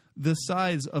is the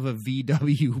size of a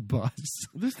VW bus.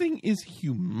 This thing is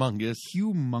humongous.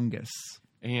 Humongous.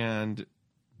 And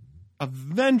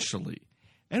eventually,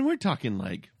 and we're talking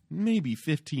like maybe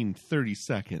 15, 30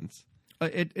 seconds.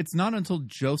 It's not until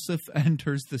Joseph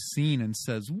enters the scene and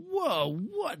says, "Whoa,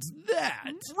 what's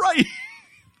that?" Right.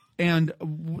 And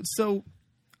so,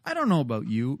 I don't know about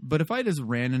you, but if I just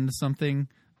ran into something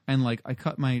and like I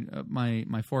cut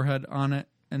my forehead on it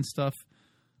and stuff,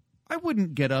 I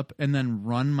wouldn't get up and then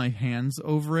run my hands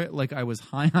over it like I was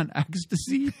high on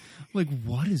ecstasy. Like,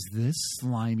 what is this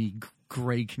slimy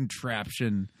gray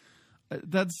contraption?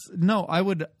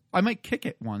 I might kick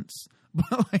it once,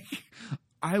 but like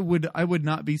I would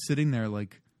not be sitting there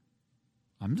like,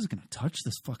 I'm just going to touch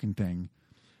this fucking thing.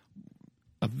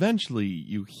 Eventually,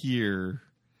 you hear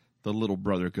the little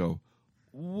brother go,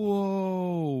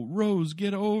 "Whoa, Rose,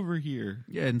 get over here."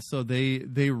 Yeah, and so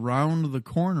they round the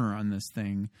corner on this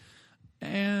thing,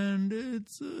 and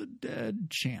it's a dead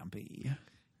champy.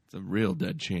 It's a real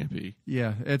dead champy.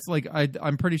 Yeah, it's like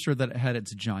I'm pretty sure that it had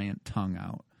its giant tongue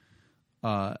out.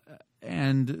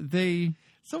 And they...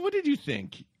 So what did you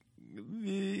think?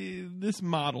 This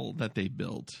model that they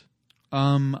built.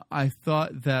 I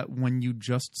thought that when you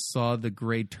just saw the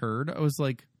gray turd, I was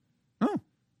like, oh,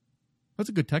 that's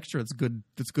a good texture. That's good.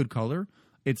 That's good color.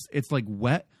 It's like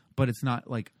wet, but it's not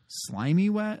like slimy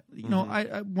wet. You know,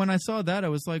 I when I saw that, I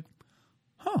was like,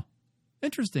 huh,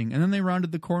 interesting. And then they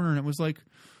rounded the corner and it was like,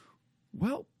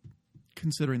 well,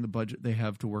 considering the budget they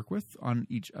have to work with on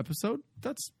each episode,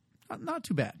 that's not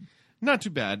too bad. Not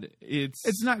too bad.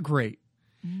 It's not great.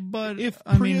 But if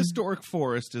Prehistoric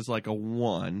Forest is like a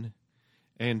 1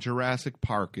 and Jurassic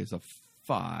Park is a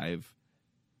 5,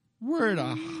 we're at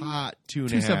a hot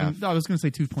 2.5. I was going to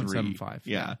say 2.75.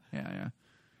 Yeah.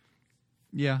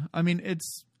 Yeah. I mean,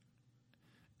 it's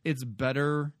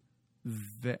better.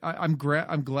 I'm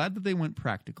glad that they went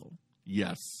practical.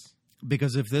 Yes.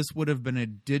 Because if this would have been a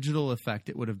digital effect,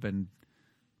 it would have been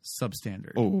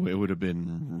substandard. Oh, it would have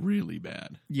been really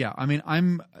bad. Yeah, I mean,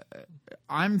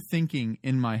 I'm thinking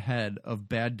in my head of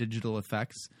bad digital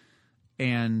effects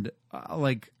and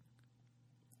like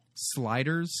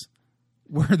Sliders,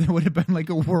 where there would have been like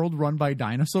a world run by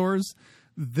dinosaurs.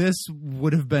 This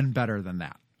would have been better than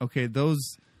that. Okay,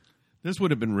 this would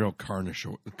have been real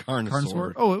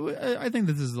Carnosaur. Oh, I think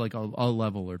this is like a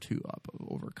level or two up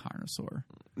over Carnosaur.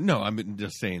 No, I'm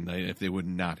just saying that if they would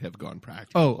not have gone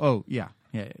practical. Oh, yeah.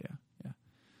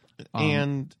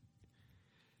 And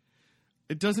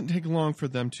it doesn't take long for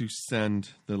them to send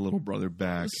the little brother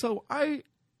back. So I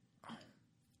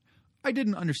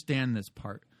didn't understand this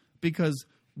part, because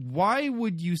why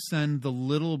would you send the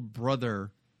little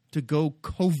brother to go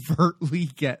covertly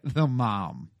get the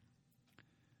mom?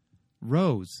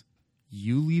 Rose,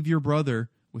 you leave your brother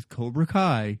with Cobra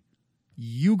Kai.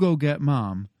 You go get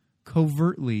mom,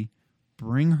 covertly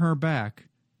bring her back,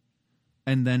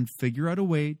 and then figure out a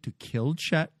way to kill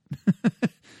Chet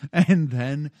and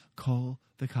then call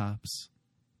the cops.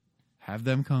 Have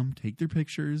them come, take their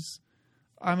pictures.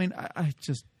 I mean, I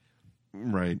just...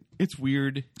 Right. It's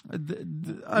weird.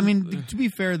 I mean, to be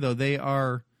fair, though, they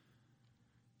are...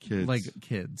 Kids. Like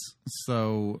kids.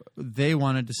 So they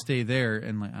wanted to stay there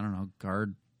and, like, I don't know,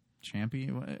 guard Champy.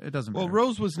 It doesn't matter. Well,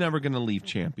 Rose was never going to leave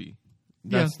Champy.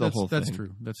 That's the whole thing. That's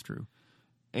true. That's true.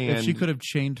 And if she could have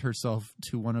chained herself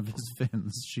to one of his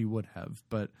fins, she would have.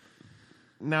 But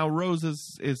now Rose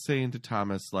is saying to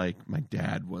Thomas, like, my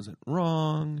dad wasn't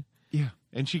wrong. Yeah.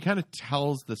 And she kind of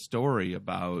tells the story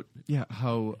about... Yeah,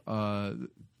 how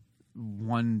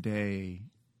one day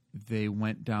they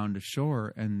went down to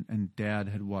shore and Dad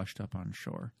had washed up on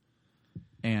shore.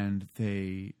 And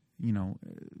they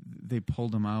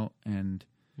pulled him out and...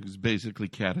 He was basically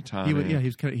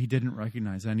catatonic. He didn't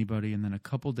recognize anybody. And then a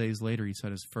couple days later, he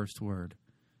said his first word,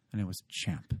 and it was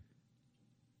Champ.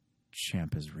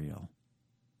 Champ is real.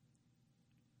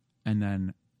 And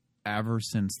then, ever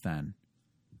since then,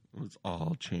 it was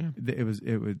all Champ. It was.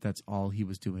 That's all he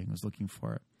was doing, was looking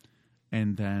for it.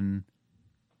 And then,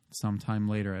 sometime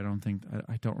later, I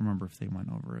don't remember if they went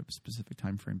over a specific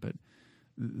time frame, but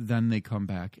then they come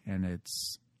back, and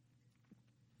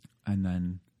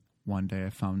then. One day I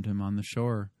found him on the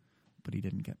shore, but he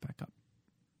didn't get back up.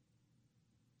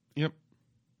 Yep.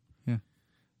 Yeah.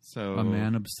 So a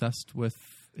man obsessed with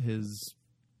his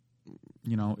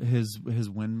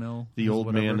windmill. The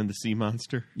old man and the sea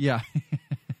monster. Yeah.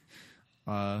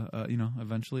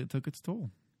 Eventually it took its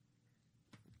toll.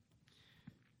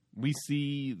 We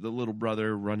see the little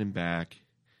brother running back,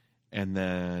 and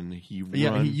then he runs.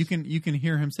 Yeah, you can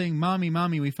hear him saying, "Mommy,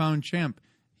 Mommy, we found Champ.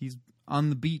 He's on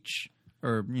the beach."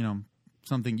 Or,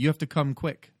 something. You have to come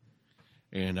quick.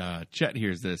 And Chet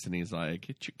hears this, and he's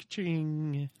like,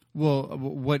 ching. Well,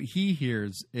 what he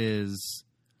hears is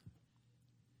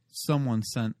someone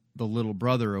sent the little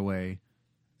brother away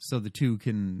so the two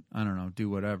can, I don't know, do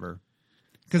whatever.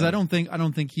 Because I don't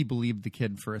think he believed the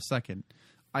kid for a second.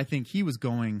 I think he was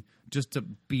going just to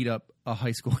beat up a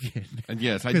high school kid. And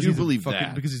yes, I do believe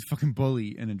that. Because he's a fucking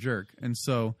bully and a jerk. And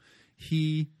so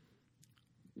he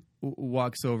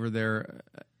walks over there,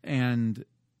 and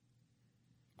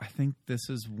I think this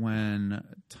is when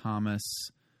Thomas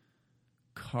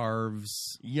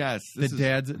carves the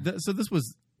dad's. So this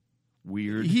was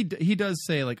weird. He does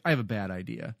say, like, I have a bad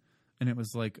idea. And it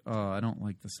was like, oh, I don't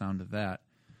like the sound of that.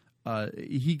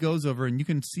 He goes over, and you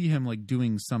can see him like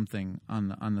doing something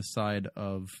on the side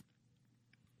of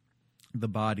the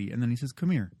body, and then he says,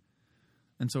 "Come here."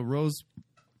 And so Rose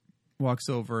walks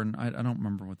over, and I don't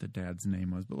remember what the dad's name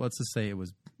was, but let's just say it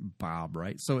was Bob,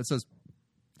 right? So it says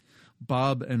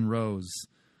Bob and Rose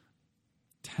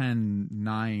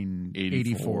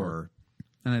 10/9/84,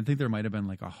 and I think there might have been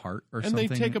like a heart or something. And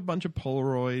they take a bunch of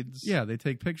Polaroids. Yeah, they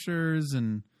take pictures,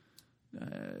 and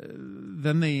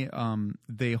then they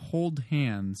hold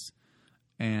hands,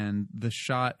 and the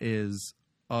shot is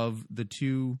of the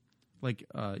two, like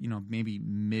maybe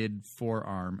mid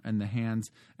forearm, and the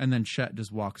hands, and then Chet just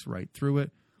walks right through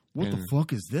it. What the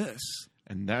fuck is this?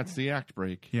 And that's the act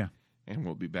break. Yeah, and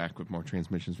we'll be back with more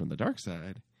transmissions from the dark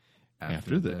side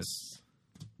after this.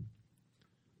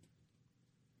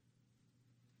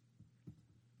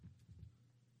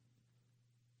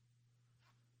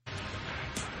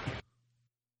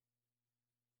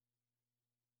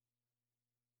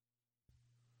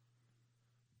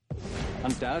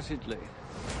 Undoubtedly,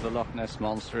 the Loch Ness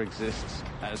Monster exists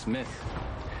as myth,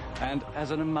 and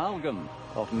as an amalgam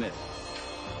of myth.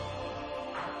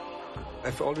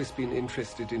 I've always been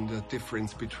interested in the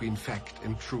difference between fact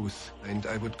and truth, and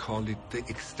I would call it the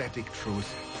ecstatic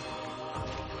truth.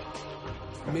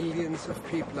 Millions of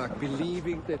people are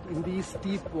believing that in these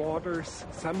deep waters,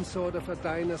 some sort of a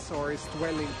dinosaur is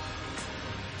dwelling.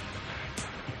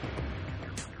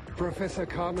 Professor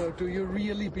Connor, do you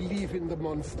really believe in the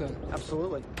monster?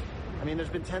 Absolutely. I mean, there's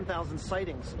been 10,000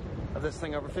 sightings of this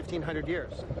thing over 1,500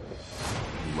 years.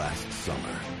 Last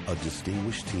summer, a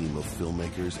distinguished team of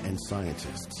filmmakers and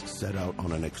scientists set out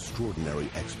on an extraordinary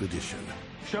expedition.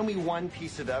 Show me one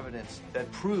piece of evidence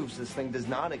that proves this thing does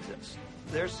not exist.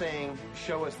 They're saying,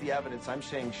 show us the evidence. I'm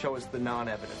saying, show us the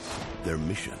non-evidence. Their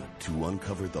mission, to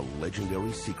uncover the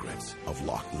legendary secrets of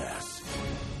Loch Ness.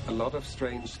 A lot of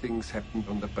strange things happened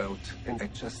on the boat, and I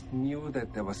just knew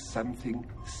that there was something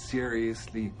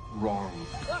seriously wrong.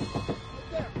 Look!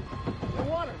 There! The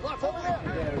water! Look, over there!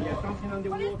 There's something on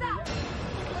the wall. What is that?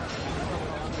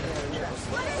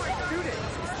 What is it? Shoot it!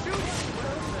 Shoot it!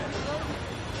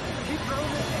 Keep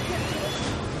throwing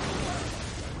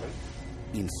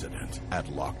Incident at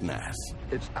Loch Ness.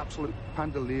 It's absolute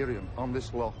pandemonium on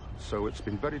this loch, so it's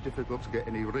been very difficult to get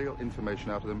any real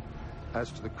information out of them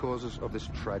as to the causes of this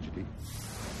tragedy.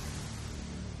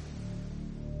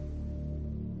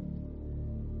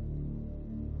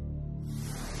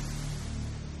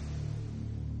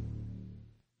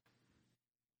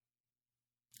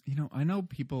 You know, I know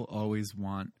people always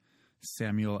want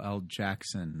Samuel L.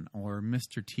 Jackson or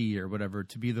Mr. T or whatever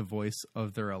to be the voice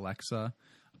of their Alexa.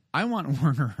 I want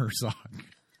Werner Herzog.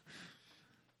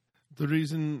 The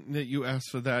reason that you asked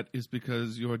for that is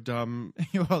because you're dumb.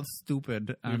 You're all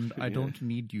stupid, and I don't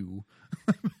need you.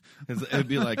 It'd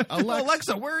be like,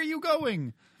 Alexa, where are you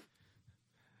going?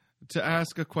 To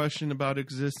ask a question about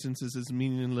existence is as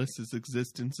meaningless as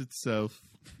existence itself.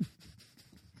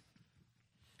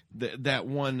 That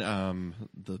one,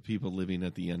 the people living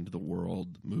at the end of the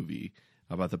world movie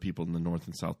about the people in the North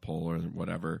and South Pole or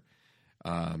whatever.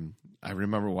 I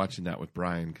remember watching that with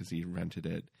Brian because he rented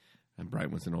it, and Brian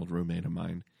was an old roommate of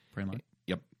mine. Brian,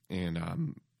 yep.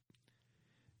 And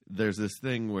there's this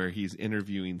thing where he's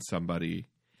interviewing somebody,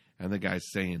 and the guy's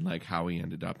saying like how he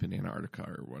ended up in Antarctica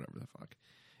or whatever the fuck,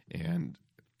 and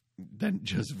then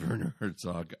just Werner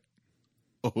Herzog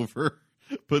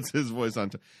puts his voice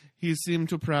on. He seemed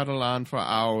to prattle on for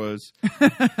hours,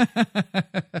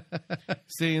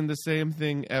 saying the same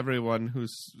thing everyone who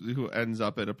ends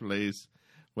up at a place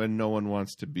when no one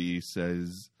wants to be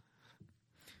says.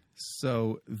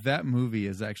 So that movie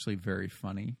is actually very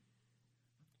funny.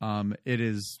 It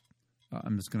is.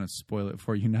 I'm just going to spoil it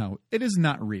for you now. It is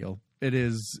not real. It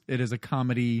is a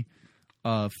comedy,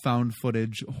 found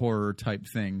footage horror type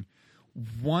thing.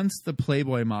 Once the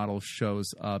Playboy model shows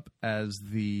up as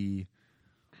the,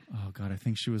 oh God, I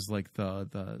think she was like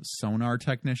the sonar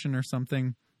technician or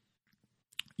something.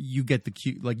 You get the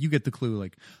cue, like you get the clue,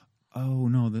 like, Oh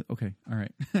no! Okay, all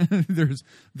right.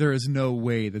 there is no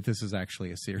way that this is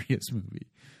actually a serious movie,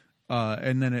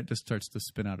 and then it just starts to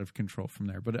spin out of control from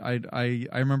there. But I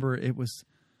remember it was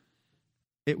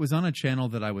on a channel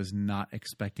that I was not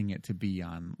expecting it to be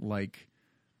on, like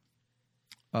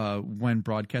when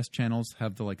broadcast channels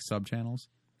have the like sub channels.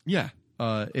 Yeah,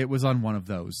 it was on one of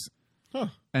those. Huh.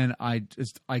 And I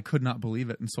could not believe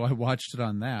it, and so I watched it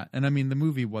on that. And I mean, the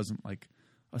movie wasn't like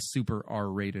a super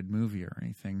R-rated movie or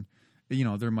anything. You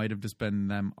know, there might have just been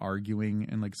them arguing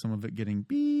and like some of it getting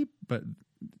beep, but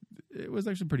it was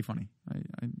actually pretty funny.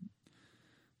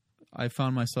 I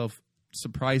found myself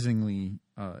surprisingly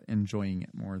enjoying it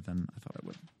more than I thought I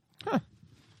would.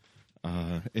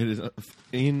 Huh. It is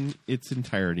in its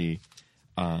entirety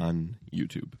on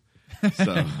YouTube.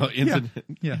 So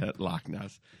at Loch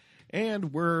Ness.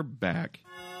 And we're back.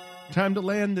 Time to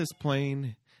land this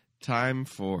plane. Time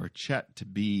for Chet to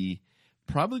be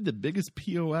probably the biggest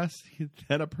POS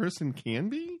that a person can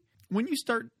be. When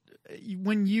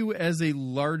you as a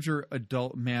larger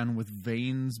adult man with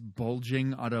veins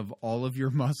bulging out of all of your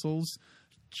muscles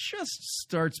just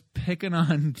starts picking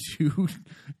on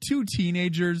two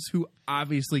teenagers who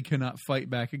obviously cannot fight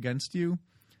back against you,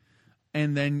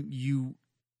 and then you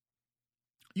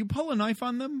pull a knife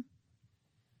on them,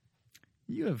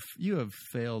 you have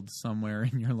failed somewhere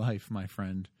in your life, my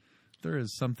friend. There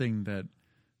is something that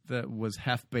was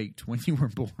half-baked when you were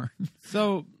born.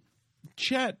 So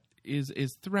Chet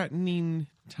is threatening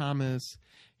Thomas.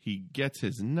 He gets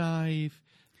his knife.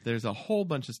 There's a whole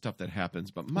bunch of stuff that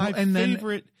happens, but my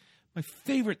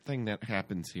favorite thing that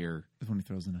happens here is when he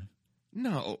throws the knife.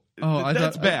 No,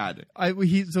 that's bad.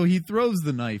 He throws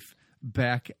the knife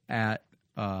back at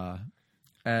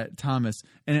Thomas,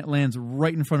 and it lands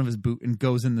right in front of his boot and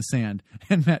goes in the sand.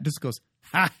 And Matt just goes,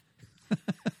 "Ha!"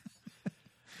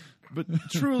 But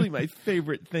truly, my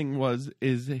favorite thing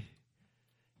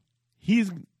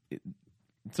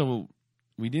so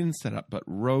we didn't set up, but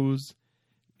Rose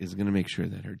is going to make sure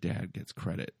that her dad gets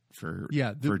credit for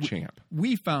Champ.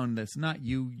 We found this, not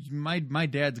you. My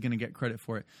dad's going to get credit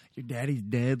for it. Your daddy's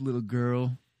dead, little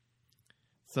girl.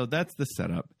 So that's the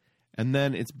setup. And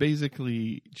then it's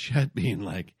basically Chet being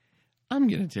like, I'm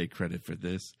going to take credit for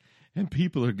this. And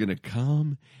people are going to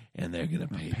come, and they're going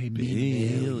to pay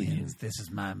me millions. This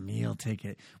is my meal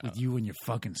ticket with you and your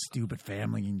fucking stupid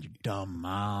family and your dumb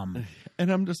mom. And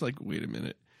I'm just like, wait a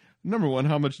minute. Number one,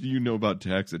 how much do you know about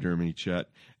taxidermy, Chet?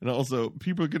 And also,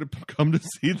 people are going to come to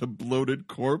see the bloated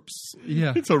corpse.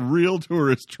 Yeah. It's a real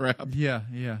tourist trap. Yeah,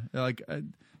 yeah. Like,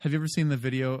 have you ever seen the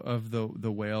video of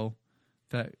the whale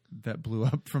that blew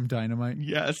up from dynamite?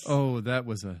 Yes. Oh, that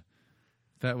was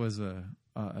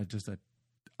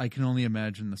I can only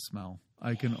imagine the smell.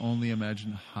 I can only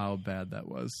imagine how bad that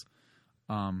was.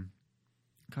 God,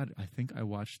 I think I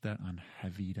watched that on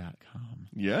Heavy.com.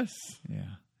 Yes.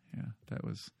 Yeah. That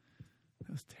was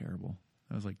terrible.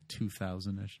 That was like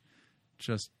 2000-ish.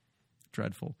 Just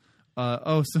dreadful.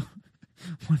 So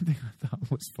one thing I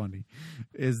thought was funny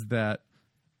is that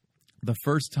the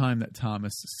first time that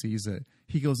Thomas sees it,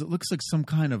 he goes, "It looks like some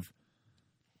kind of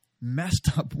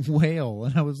messed up whale."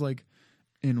 And I was like,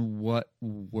 in what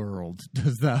world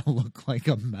does that look like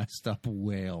a messed up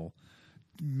whale?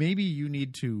 Maybe you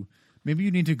need to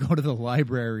go to the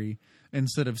library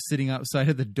instead of sitting outside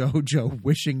of the dojo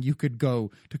wishing you could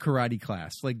go to karate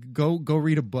class. Like, go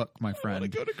read a book, my friend. I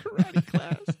want to go to karate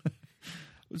class.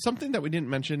 Something that we didn't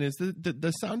mention is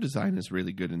the sound design is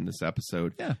really good in this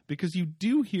episode. Yeah. Because you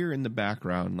do hear in the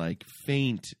background like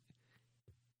faint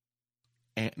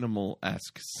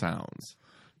animal-esque sounds.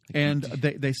 And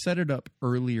they set it up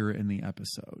earlier in the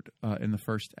episode, in the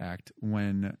first act,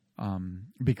 when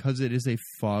because it is a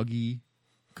foggy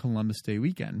Columbus Day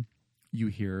weekend, you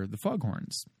hear the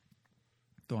foghorns.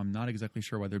 Though I'm not exactly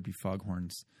sure why there'd be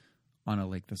foghorns on a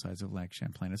lake the size of Lake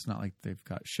Champlain. It's not like they've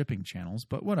got shipping channels,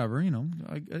 but whatever,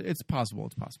 it's possible.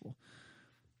 It's possible.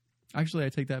 Actually, I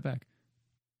take that back.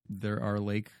 There are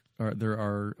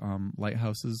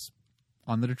lighthouses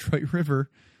on the Detroit River.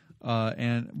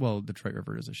 Detroit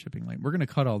River is a shipping lane. We're going to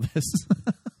cut all this.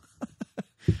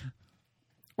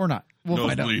 Or not. We'll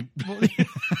find out.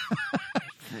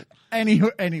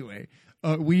 Anyway,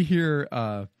 we hear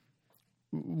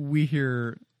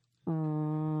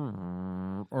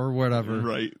or whatever.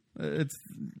 Right. It's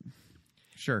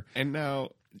sure. And now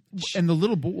and the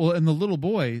little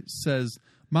boy says,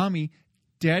 "Mommy,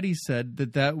 Daddy said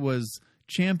that was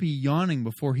Champy yawning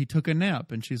before he took a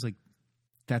nap." And she's like,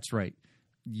 "That's right.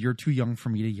 You're too young for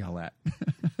me to yell at."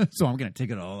 So I'm going to take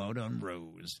it all out on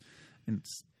Rose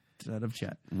instead of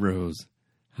Chet. Rose,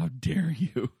 how dare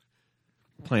you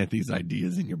plant these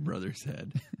ideas in your brother's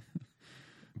head?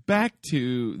 back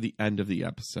to the end of the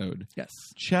episode. Yes.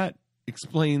 Chet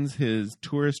explains his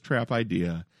tourist trap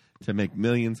idea to make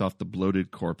millions off the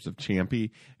bloated corpse of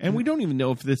Champy. And we don't even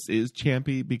know if this is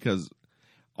Champy because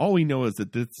all we know is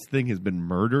that this thing has been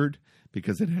murdered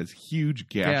because it has huge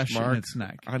gash marks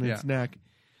on its neck.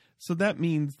 So that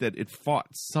means that it fought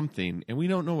something, and we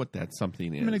don't know what that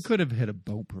something is. I mean, it could have hit a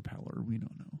boat propeller. We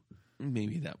don't know.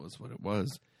 Maybe that was what it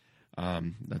was.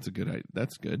 That's a good.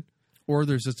 That's good. Or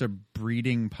there's just a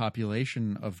breeding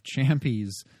population of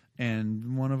Champies,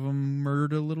 and one of them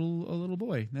murdered a little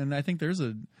boy. And I think there's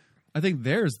the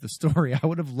story. I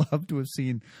would have loved to have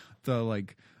seen the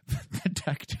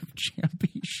Detective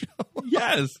Champy show.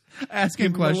 Yes,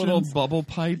 asking questions. A little bubble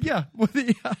pipe. Yeah, with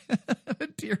a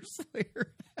Deer Slayer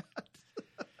hat.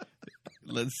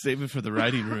 Let's save it for the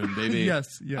writing room, baby. Yes.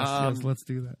 Let's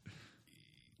do that.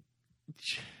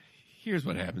 Here's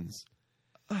what happens.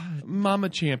 Mama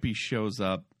Champy shows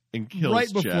up and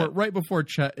kills Chet. Right before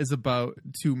Chet is about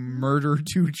to murder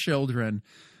 2 children.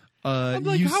 I'm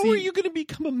like, how are you going to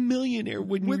become a millionaire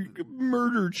when you're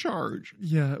murder charge?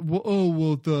 Yeah.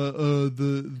 The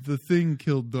thing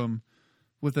killed them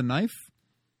with a knife.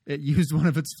 It used one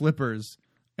of its flippers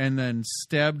and then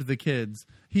stabbed the kids.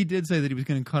 He did say that he was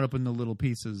going to cut up into little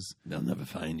pieces. They'll never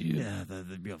find you. Yeah,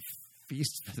 there'd be a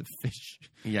feast for the fish.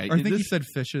 Yeah, or I think he said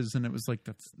fishes, and it was like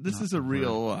This is a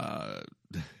real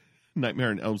Nightmare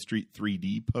on Elm Street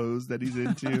 3D pose that he's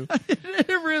into.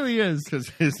 It really is, because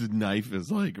his knife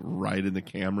is right in the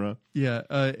camera. Yeah,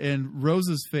 and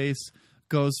Rose's face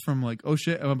goes from oh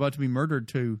shit, I'm about to be murdered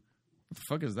to what the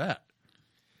fuck is that?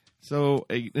 So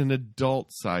an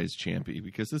adult-sized Champy,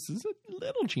 because this is a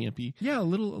little Champy. Yeah, a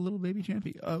little baby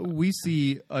Champy. We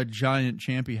see a giant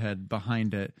Champy head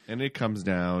behind it, and it comes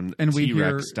down, and we T-Rex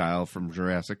hear style from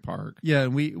Jurassic Park. Yeah,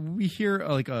 and we hear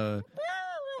a.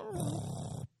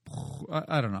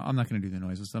 I don't know. I'm not going to do the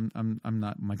noises. I'm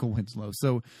not Michael Winslow.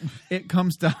 So it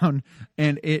comes down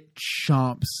and it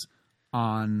chomps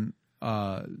on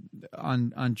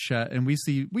Chet, and we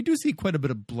do see quite a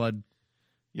bit of blood.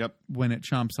 Yep. When it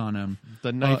chomps on him,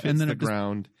 the knife hits and then the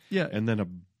ground. Yeah, and then a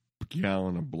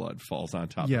gallon of blood falls on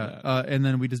top of that. Yeah, and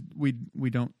then we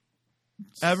don't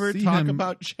ever see talk him.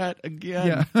 about Chet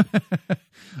again.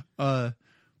 Yeah.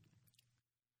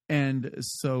 And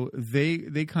so they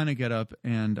kind of get up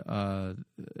and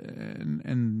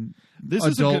this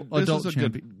adult is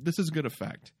a good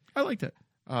effect. I liked it.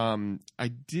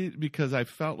 I did because I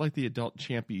felt like the adult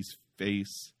Champy's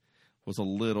face was a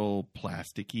little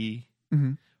plasticky.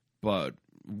 Mm-hmm. But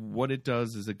what it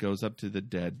does is it goes up to the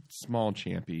dead small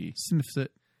Champy, sniffs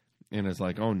it, and is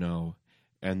like, "Oh no!"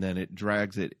 And then it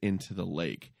drags it into the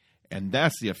lake, and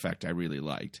that's the effect I really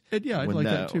liked. I like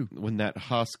that too. When that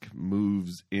husk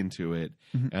moves into it,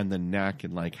 mm-hmm. and the neck,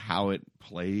 and how it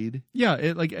played. Yeah,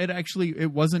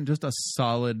 it wasn't just a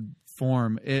solid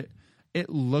form. It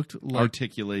looked like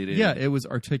articulated. Yeah, it was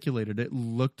articulated. It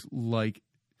looked like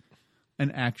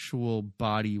an actual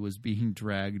body was being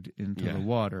dragged into the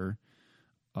water.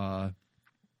 It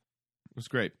was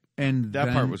great. And that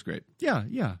part was great. Yeah.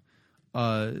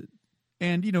 And,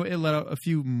 it let out a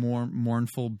few more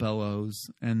mournful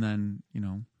bellows, and then,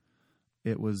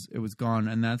 it was gone.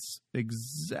 And that's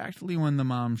exactly when the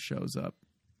mom shows up.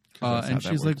 And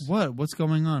she's like, what's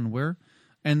going on? Where?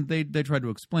 And they tried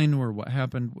to explain to her what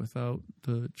happened without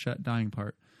the Chet dying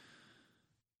part.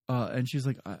 And she's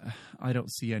like, I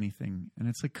don't see anything. And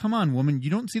it's like, come on, woman. You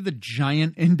don't see the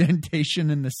giant indentation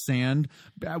in the sand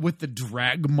with the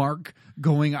drag mark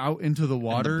going out into the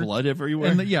water? And the blood everywhere?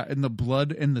 And the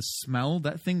blood and the smell.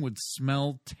 That thing would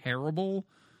smell terrible.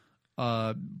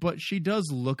 But she does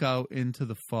look out into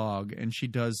the fog, and she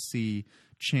does see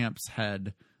Champ's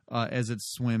head as it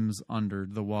swims under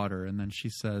the water. And then she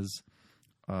says,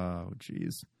 oh,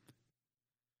 geez.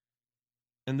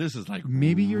 And this is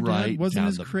maybe your right dad wasn't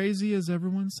as crazy as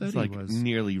everyone said he was.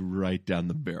 Nearly right down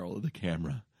the barrel of the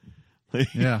camera.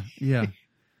 Yeah.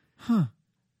 Huh.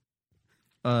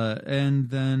 And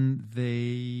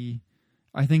then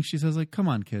I think she says come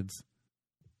on, kids,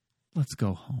 let's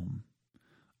go home.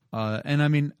 And I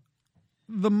mean,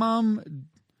 the mom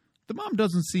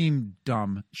doesn't seem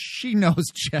dumb. She knows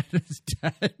Chet is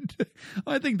dead.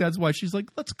 I think that's why she's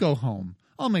like, let's go home.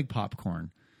 I'll make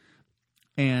popcorn.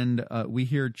 And we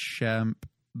hear Champ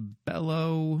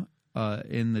bellow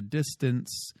in the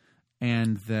distance,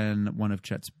 and then one of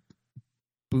Chet's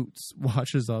boots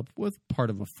washes up with part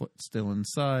of a foot still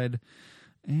inside.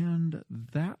 And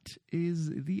that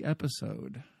is the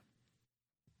episode.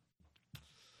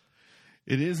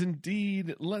 It is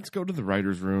indeed. Let's go to the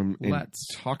writer's room and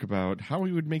talk about how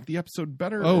we would make the episode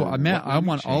better. Oh, Matt,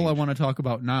 all I want to talk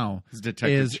about now is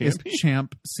Detective is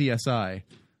Champ CSI.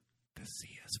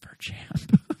 Transfer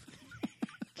Champ.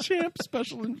 Champ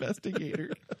Special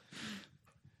Investigator.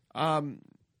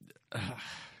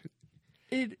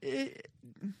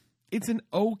 It's an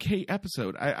okay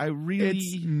episode. I really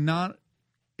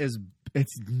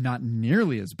it's not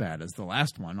nearly as bad as the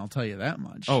last one. I'll tell you that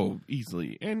much. Oh,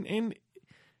 easily. And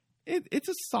it's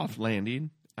a soft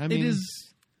landing. I mean,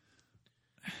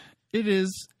 It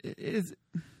is.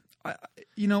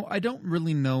 I don't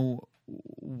really know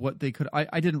what they could.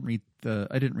 I didn't read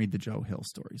the Joe Hill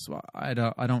story, so I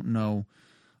don't know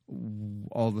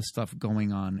all the stuff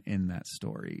going on in that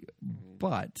story.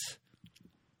 But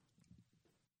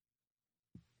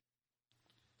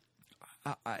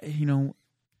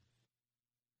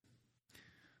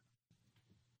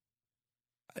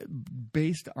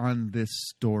based on this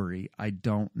story, I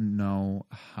don't know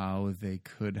how they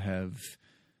could have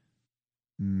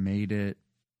made it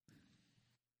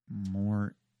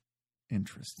more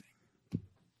interesting.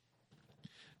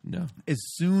 No. As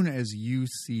soon as you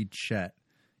see Chet,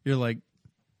 you're like,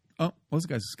 oh, well, this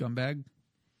guy's a scumbag.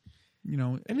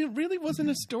 And it really wasn't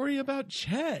a story about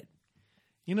Chet.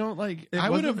 It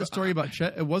wasn't a story about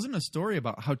Chet. It wasn't a story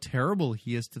about how terrible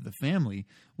he is to the family.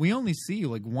 We only see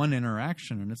like one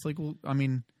interaction, and it's like, well, I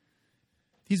mean,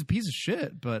 he's a piece of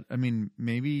shit, but I mean,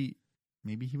 maybe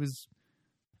he was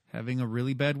having a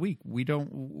really bad week. We don't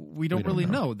really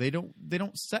know. They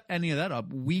don't set any of that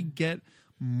up. We get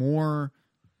more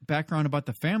background about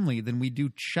the family than we do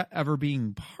Chet ever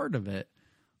being part of it.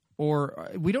 Or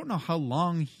we don't know how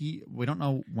long we don't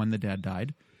know when the dad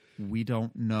died. We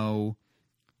don't know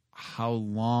how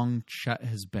long Chet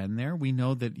has been there. We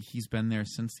know that he's been there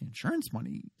since the insurance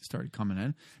money started coming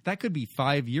in. That could be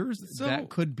 5 years. That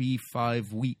could be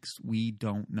 5 weeks. We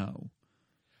don't know.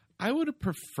 I would have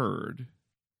preferred.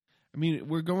 I mean,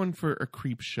 we're going for a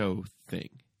creep show thing.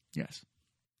 Yes.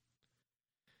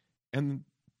 And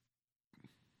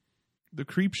the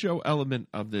creep show element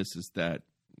of this is that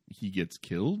he gets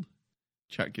killed.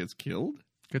 Chet gets killed.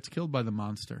 Gets killed by the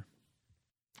monster.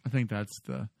 I think that's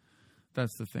the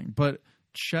thing. But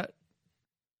Chet,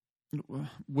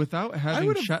 without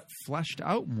having Chet fleshed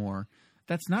out more,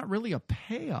 that's not really a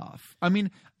payoff. I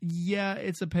mean, yeah,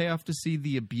 it's a payoff to see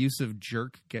the abusive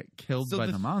jerk get killed by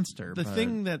the monster. The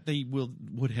thing that they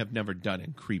would have never done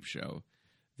in Creepshow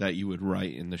that you would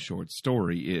write in the short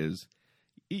story is,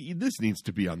 this needs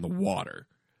to be on the water.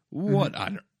 What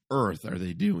on earth are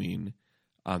they doing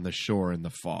on the shore in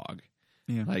the fog?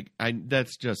 Yeah.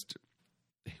 That's just,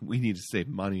 we need to save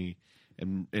money,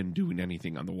 and doing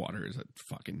anything on the water is a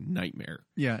fucking nightmare.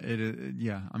 Yeah,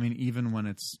 yeah. I mean, even when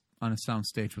it's on a sound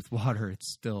stage with water,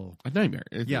 it's still a nightmare.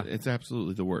 It's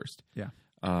absolutely the worst. Yeah.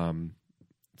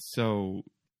 So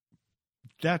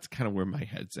that's kind of where my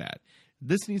head's at.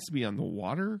 This needs to be on the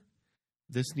water.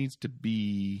 This needs to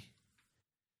be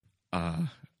a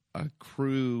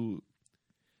crew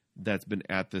that's been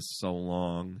at this so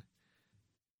long.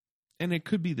 And it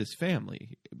could be this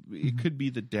family. It could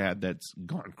be the dad that's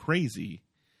gone crazy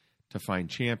to find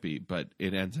Champy, but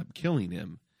it ends up killing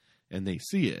him, and they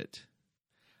see it.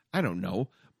 I don't know,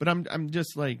 but I'm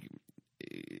just like,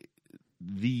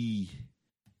 the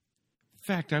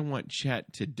fact I want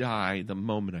Chet to die the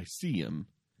moment I see him,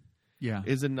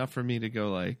 is enough for me to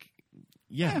go like,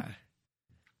 yeah.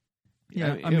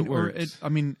 I mean, works.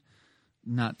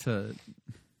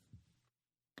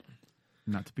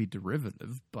 Not to be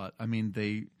derivative, but I mean,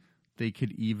 they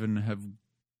could even have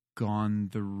gone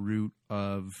the route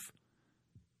of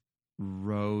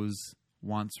Rose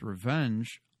wants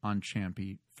revenge on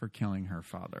Champy for killing her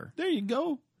father. There you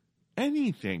go.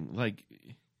 Anything. Like,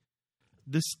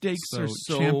 the stakes are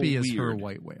so Champy weird. is her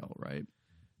white whale, right?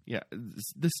 Yeah.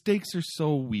 The stakes are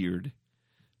so weird.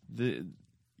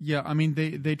 Yeah, I mean,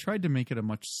 they tried to make it a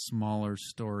much smaller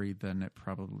story than it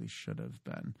probably should have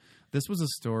been. This was a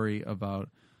story about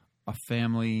a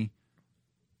family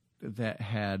that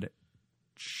had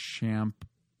Champ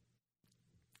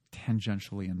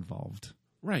tangentially involved.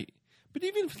 Right. But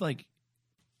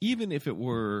even if it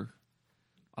were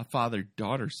a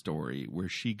father-daughter story where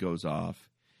she goes off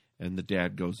and the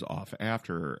dad goes off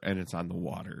after her and it's on the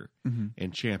water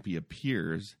and Champy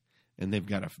appears and they've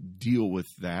got to deal with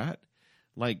that,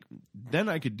 like, then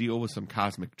I could deal with some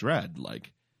cosmic dread,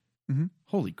 like,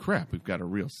 holy crap, we've got a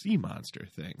real sea monster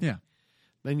thing. Yeah.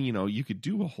 Then, you could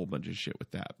do a whole bunch of shit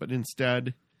with that. But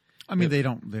instead, I mean, they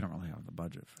don't really have the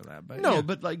budget for that. But no,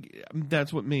 but like,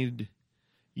 that's what made,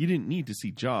 you didn't need to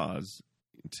see Jaws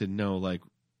to know, like,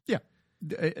 yeah,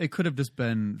 it could have just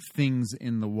been things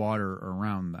in the water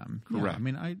around them. Correct. Yeah, I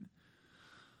mean,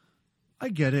 I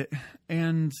get it,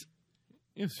 and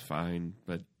it's fine,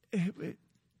 but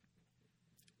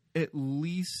at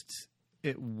least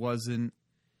it wasn't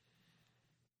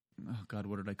oh God,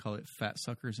 what did I call it? Fat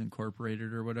Suckers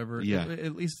Incorporated or whatever. Yeah.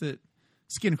 At least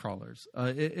Skin Crawlers.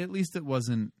 At least it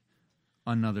wasn't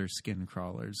another Skin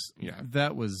Crawlers. Yeah.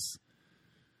 That was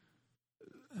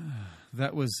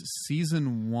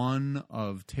season 1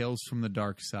 of Tales from the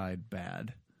Dark Side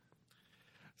bad.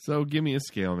 So give me a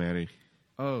scale, Maddie.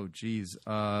 Oh, geez.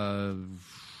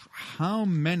 How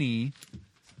many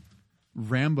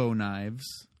Rambo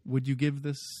knives would you give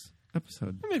this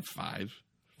episode? I mean 5.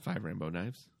 5 Rambo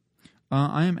knives.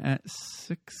 I am at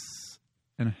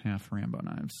 6.5 Rambo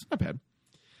knives. Not bad.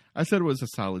 I said it was a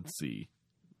solid C.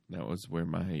 That was where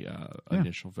my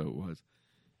initial vote was.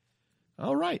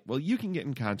 All right. Well, you can get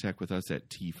in contact with us at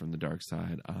T from the Dark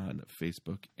Side on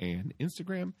Facebook and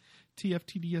Instagram.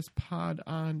 TFTDS Pod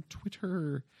on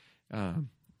Twitter.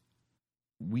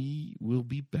 We will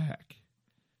be back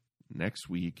next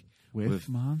week with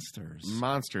monsters.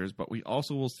 Monsters, but we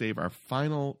also will save our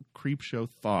final Creepshow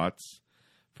thoughts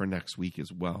for next week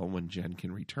as well when Jen can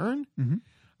return.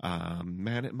 Mm-hmm.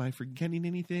 Matt, am I forgetting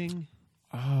anything?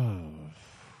 Oh,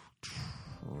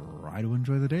 try to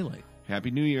enjoy the daylight.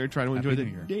 Happy New Year. Try to enjoy the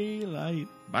New Year. daylight.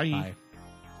 Bye. Bye.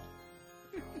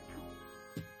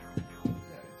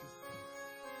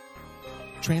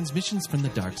 Transmissions from the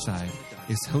Dark Side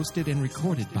is hosted and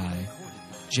recorded by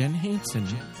Jen Hansen,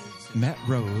 Matt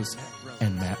Rose,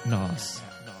 and Matt Noss.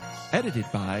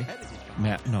 Edited by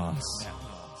Matt Noss.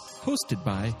 Hosted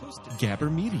by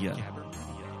Gabber Media.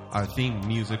 Our theme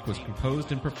music was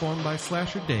composed and performed by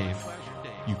Slasher Dave.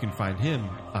 You can find him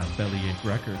on Bellyache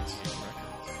Records.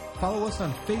 Follow us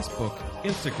on Facebook,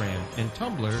 Instagram, and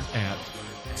Tumblr at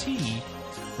T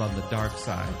from the Dark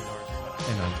Side,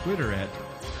 and on Twitter at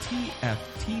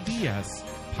TFTDS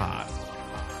Pod.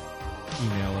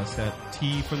 Email us at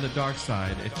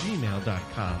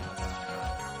tfromthedarkside@gmail.com.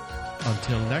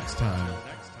 Until next time,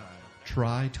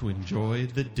 try to enjoy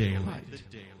the daylight.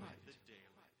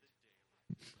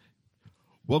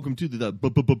 Welcome to the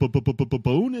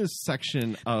bonus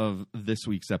section of this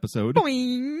week's episode.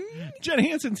 Boing. Jen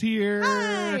Hansen's here.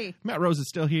 Hi. Matt Rose is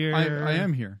still here. I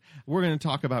am here. We're going to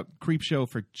talk about Creepshow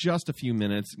for just a few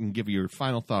minutes and give you your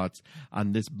final thoughts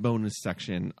on this bonus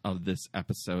section of this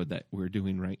episode that we're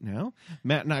doing right now.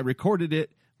 Matt and I recorded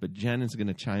it, but Jen is going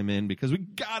to chime in because we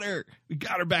got her. We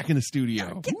got her back in the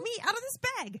studio. Get me out of this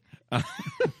bag.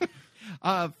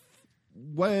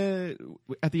 What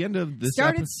at the end of this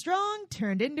Started strong,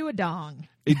 turned into a dong.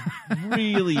 It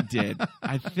really did.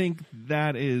 I think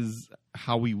that is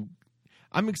how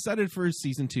I'm excited for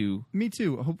season 2. Me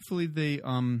too. Hopefully they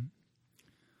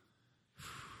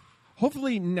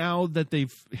Hopefully now that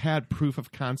they've had proof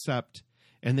of concept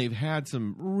and they've had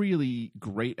some really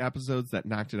great episodes that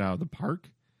knocked it out of the park,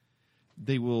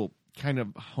 they will kind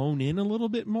of hone in a little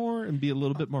bit more and be a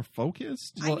little bit more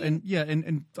focused. Well, and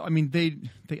I mean they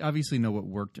obviously know what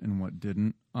worked and what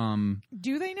didn't.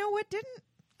 Do they know what didn't?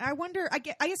 I wonder. I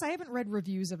guess I haven't read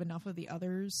reviews of enough of the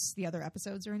other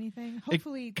episodes or anything.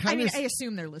 Hopefully, I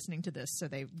assume they're listening to this, so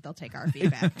they'll take our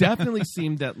feedback. It definitely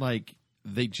seemed that like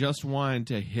they just wanted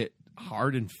to hit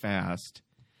hard and fast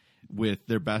with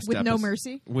their best with no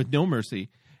mercy.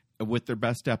 With their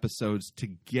best episodes to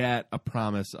get a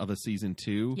promise of a season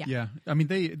 2. Yeah. I mean,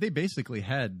 they basically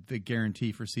had the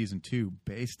guarantee for season 2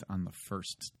 based on the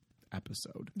first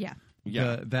episode. Yeah.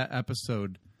 That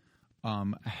episode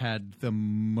had the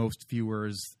most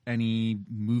viewers any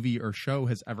movie or show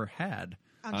has ever had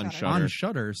on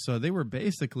Shudder. So they were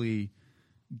basically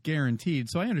guaranteed.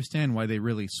 So I understand why they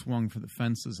really swung for the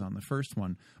fences on the first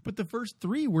one. But the first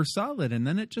 3 were solid, and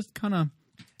then it just kind of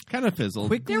fizzled.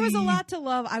 Quickly. There was a lot to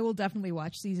love. I will definitely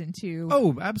watch season 2.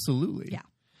 Oh, absolutely.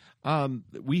 Yeah.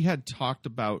 We had talked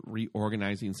about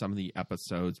reorganizing some of the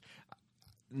episodes,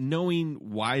 knowing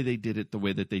why they did it the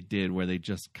way that they did, where they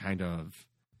just kind of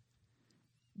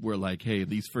were like, hey,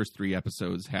 these first 3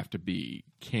 episodes have to be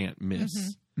can't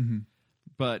miss. Mm-hmm. Mm-hmm.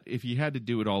 But if you had to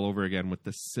do it all over again with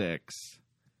the 6,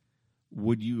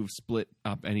 would you have split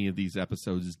up any of these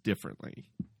episodes differently?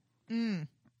 I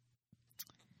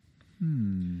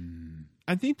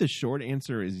think the short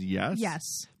answer is yes. Yes.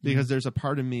 Because there's a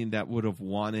part of me that would have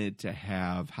wanted to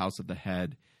have House of the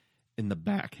Head in the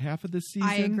back half of the season.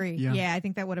 I agree. Yeah, I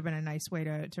think that would have been a nice way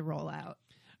to roll out.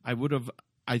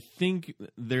 I think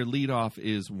their leadoff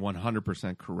is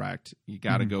 100% correct. You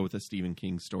got to go with a Stephen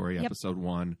King story, episode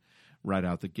 1, right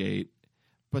out the gate.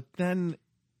 But then,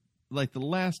 like the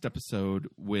last episode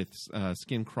with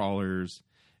Skin Crawlers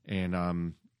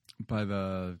and by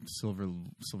the Silver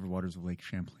Waters of Lake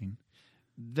Champlain,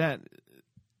 that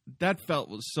felt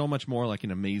so much more like an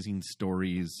Amazing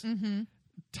Stories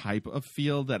type of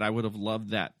feel that I would have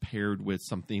loved that paired with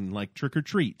something like Trick or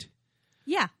Treat.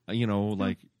 Yeah.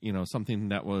 Like something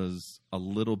that was a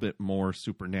little bit more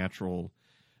supernatural,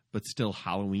 but still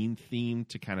Halloween themed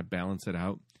to kind of balance it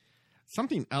out.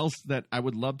 Something else that I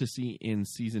would love to see in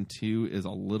season 2 is a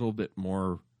little bit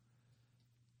more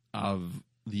of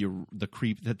the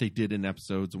creep that they did in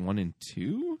episodes 1 and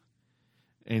 2,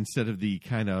 instead of the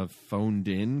kind of phoned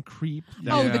in creep.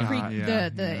 The creep,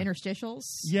 the interstitials.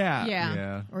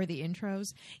 Yeah. Or the intros.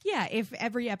 Yeah. If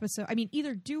every episode,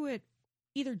 either do it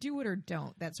or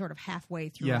don't. That sort of halfway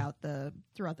throughout the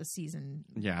season.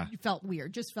 Yeah. Felt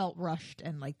weird. Just felt rushed,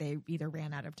 and like they either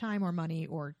ran out of time or money,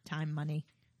 or time money.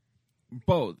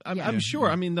 Both. I'm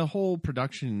sure. The whole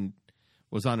production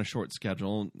was on a short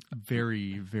schedule.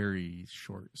 Very, very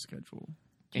short schedule.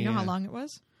 Do you know how long it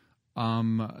was?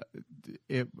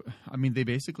 They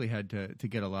basically had to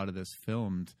get a lot of this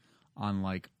filmed on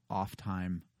like off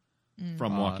time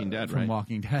from Walking Dead, from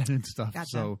Walking Dead and stuff. Gotcha.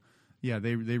 So yeah,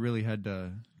 they really had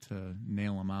to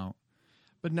nail them out.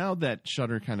 But now that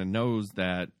Shudder kind of knows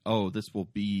that,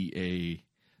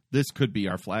 this could be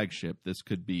our flagship, this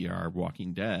could be our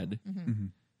Walking Dead. Mm-hmm.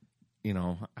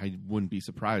 I wouldn't be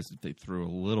surprised if they threw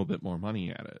a little bit more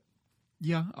money at it.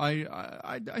 Yeah,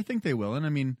 I think they will,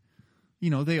 and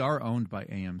they are owned by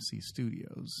AMC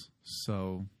Studios,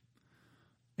 so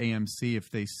AMC,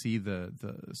 if they see the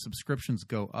subscriptions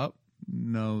go up,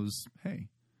 knows, hey,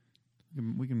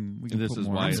 we can. This is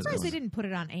why I'm surprised they didn't put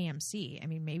it on AMC.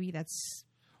 Maybe that's.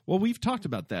 Well, we've talked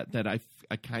about that. That I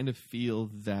kind of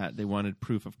feel that they wanted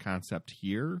proof of concept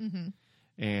here,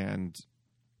 and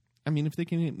if they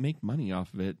can make money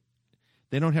off of it,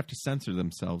 they don't have to censor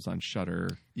themselves on Shudder.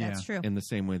 That's true. In the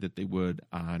same way that they would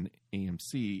on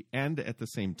AMC, and at the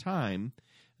same time,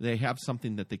 they have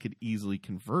something that they could easily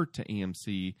convert to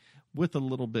AMC with a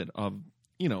little bit of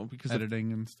because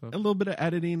editing and stuff. A little bit of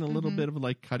editing, a little bit of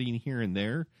like cutting here and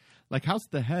there. Like House of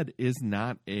the Head is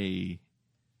not a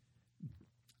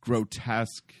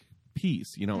grotesque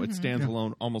piece. It stands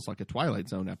alone, almost like a Twilight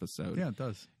Zone episode. Yeah, it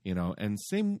does. And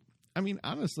same.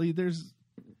 Honestly, there's.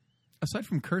 Aside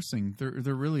from cursing,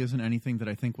 there really isn't anything that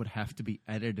I think would have to be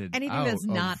edited. Anything out that's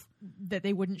not that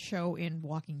they wouldn't show in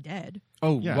Walking Dead.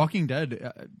 Oh, yeah. Walking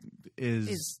Dead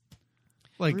is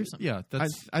like gruesome. Yeah.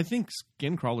 That's I think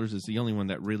Skin-Crawlers is the only one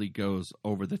that really goes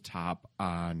over the top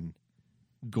on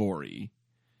gory.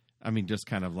 Just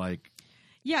kind of like.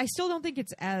 Yeah, I still don't think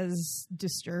it's as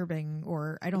disturbing,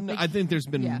 or I don't. I think there's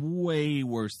been way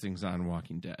worse things on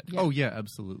Walking Dead. Yeah. Oh yeah,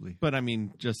 absolutely. But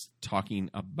just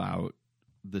talking about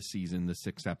the season, the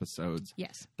 6 episodes.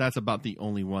 Yes. That's about the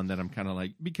only one that I'm kind of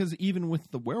like, because even with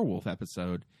the werewolf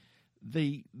episode,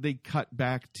 they cut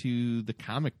back to the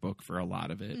comic book for a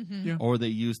lot of it. Mm-hmm. Yeah. Or they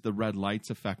used the red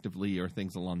lights effectively or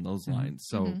things along those lines.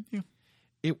 So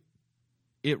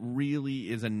it really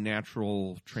is a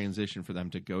natural transition for them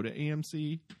to go to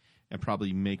AMC and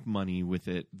probably make money with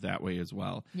it that way as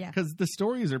well. Yeah. Because the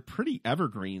stories are pretty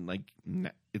evergreen. Like,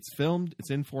 it's filmed, it's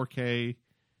in 4K.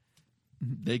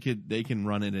 They can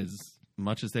run it as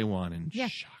much as they want in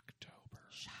Shocktober.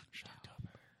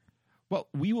 Well,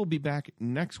 we will be back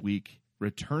next week,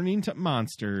 returning to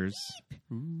Monsters.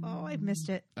 Oh, I've missed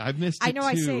it. I've missed it, I know. too.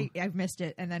 I say I've missed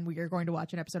it, and then we are going to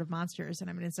watch an episode of Monsters, and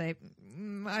I'm going to say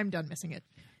I'm done missing it.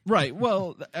 Right.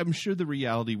 Well, I'm sure the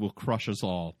reality will crush us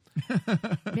all.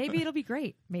 Maybe it'll be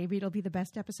great. Maybe it'll be the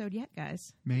best episode yet,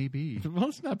 guys. Maybe. Well,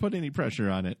 let's not put any pressure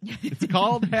on it. It's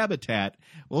called Habitat.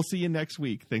 We'll see you next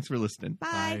week. Thanks for listening.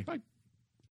 Bye. Bye.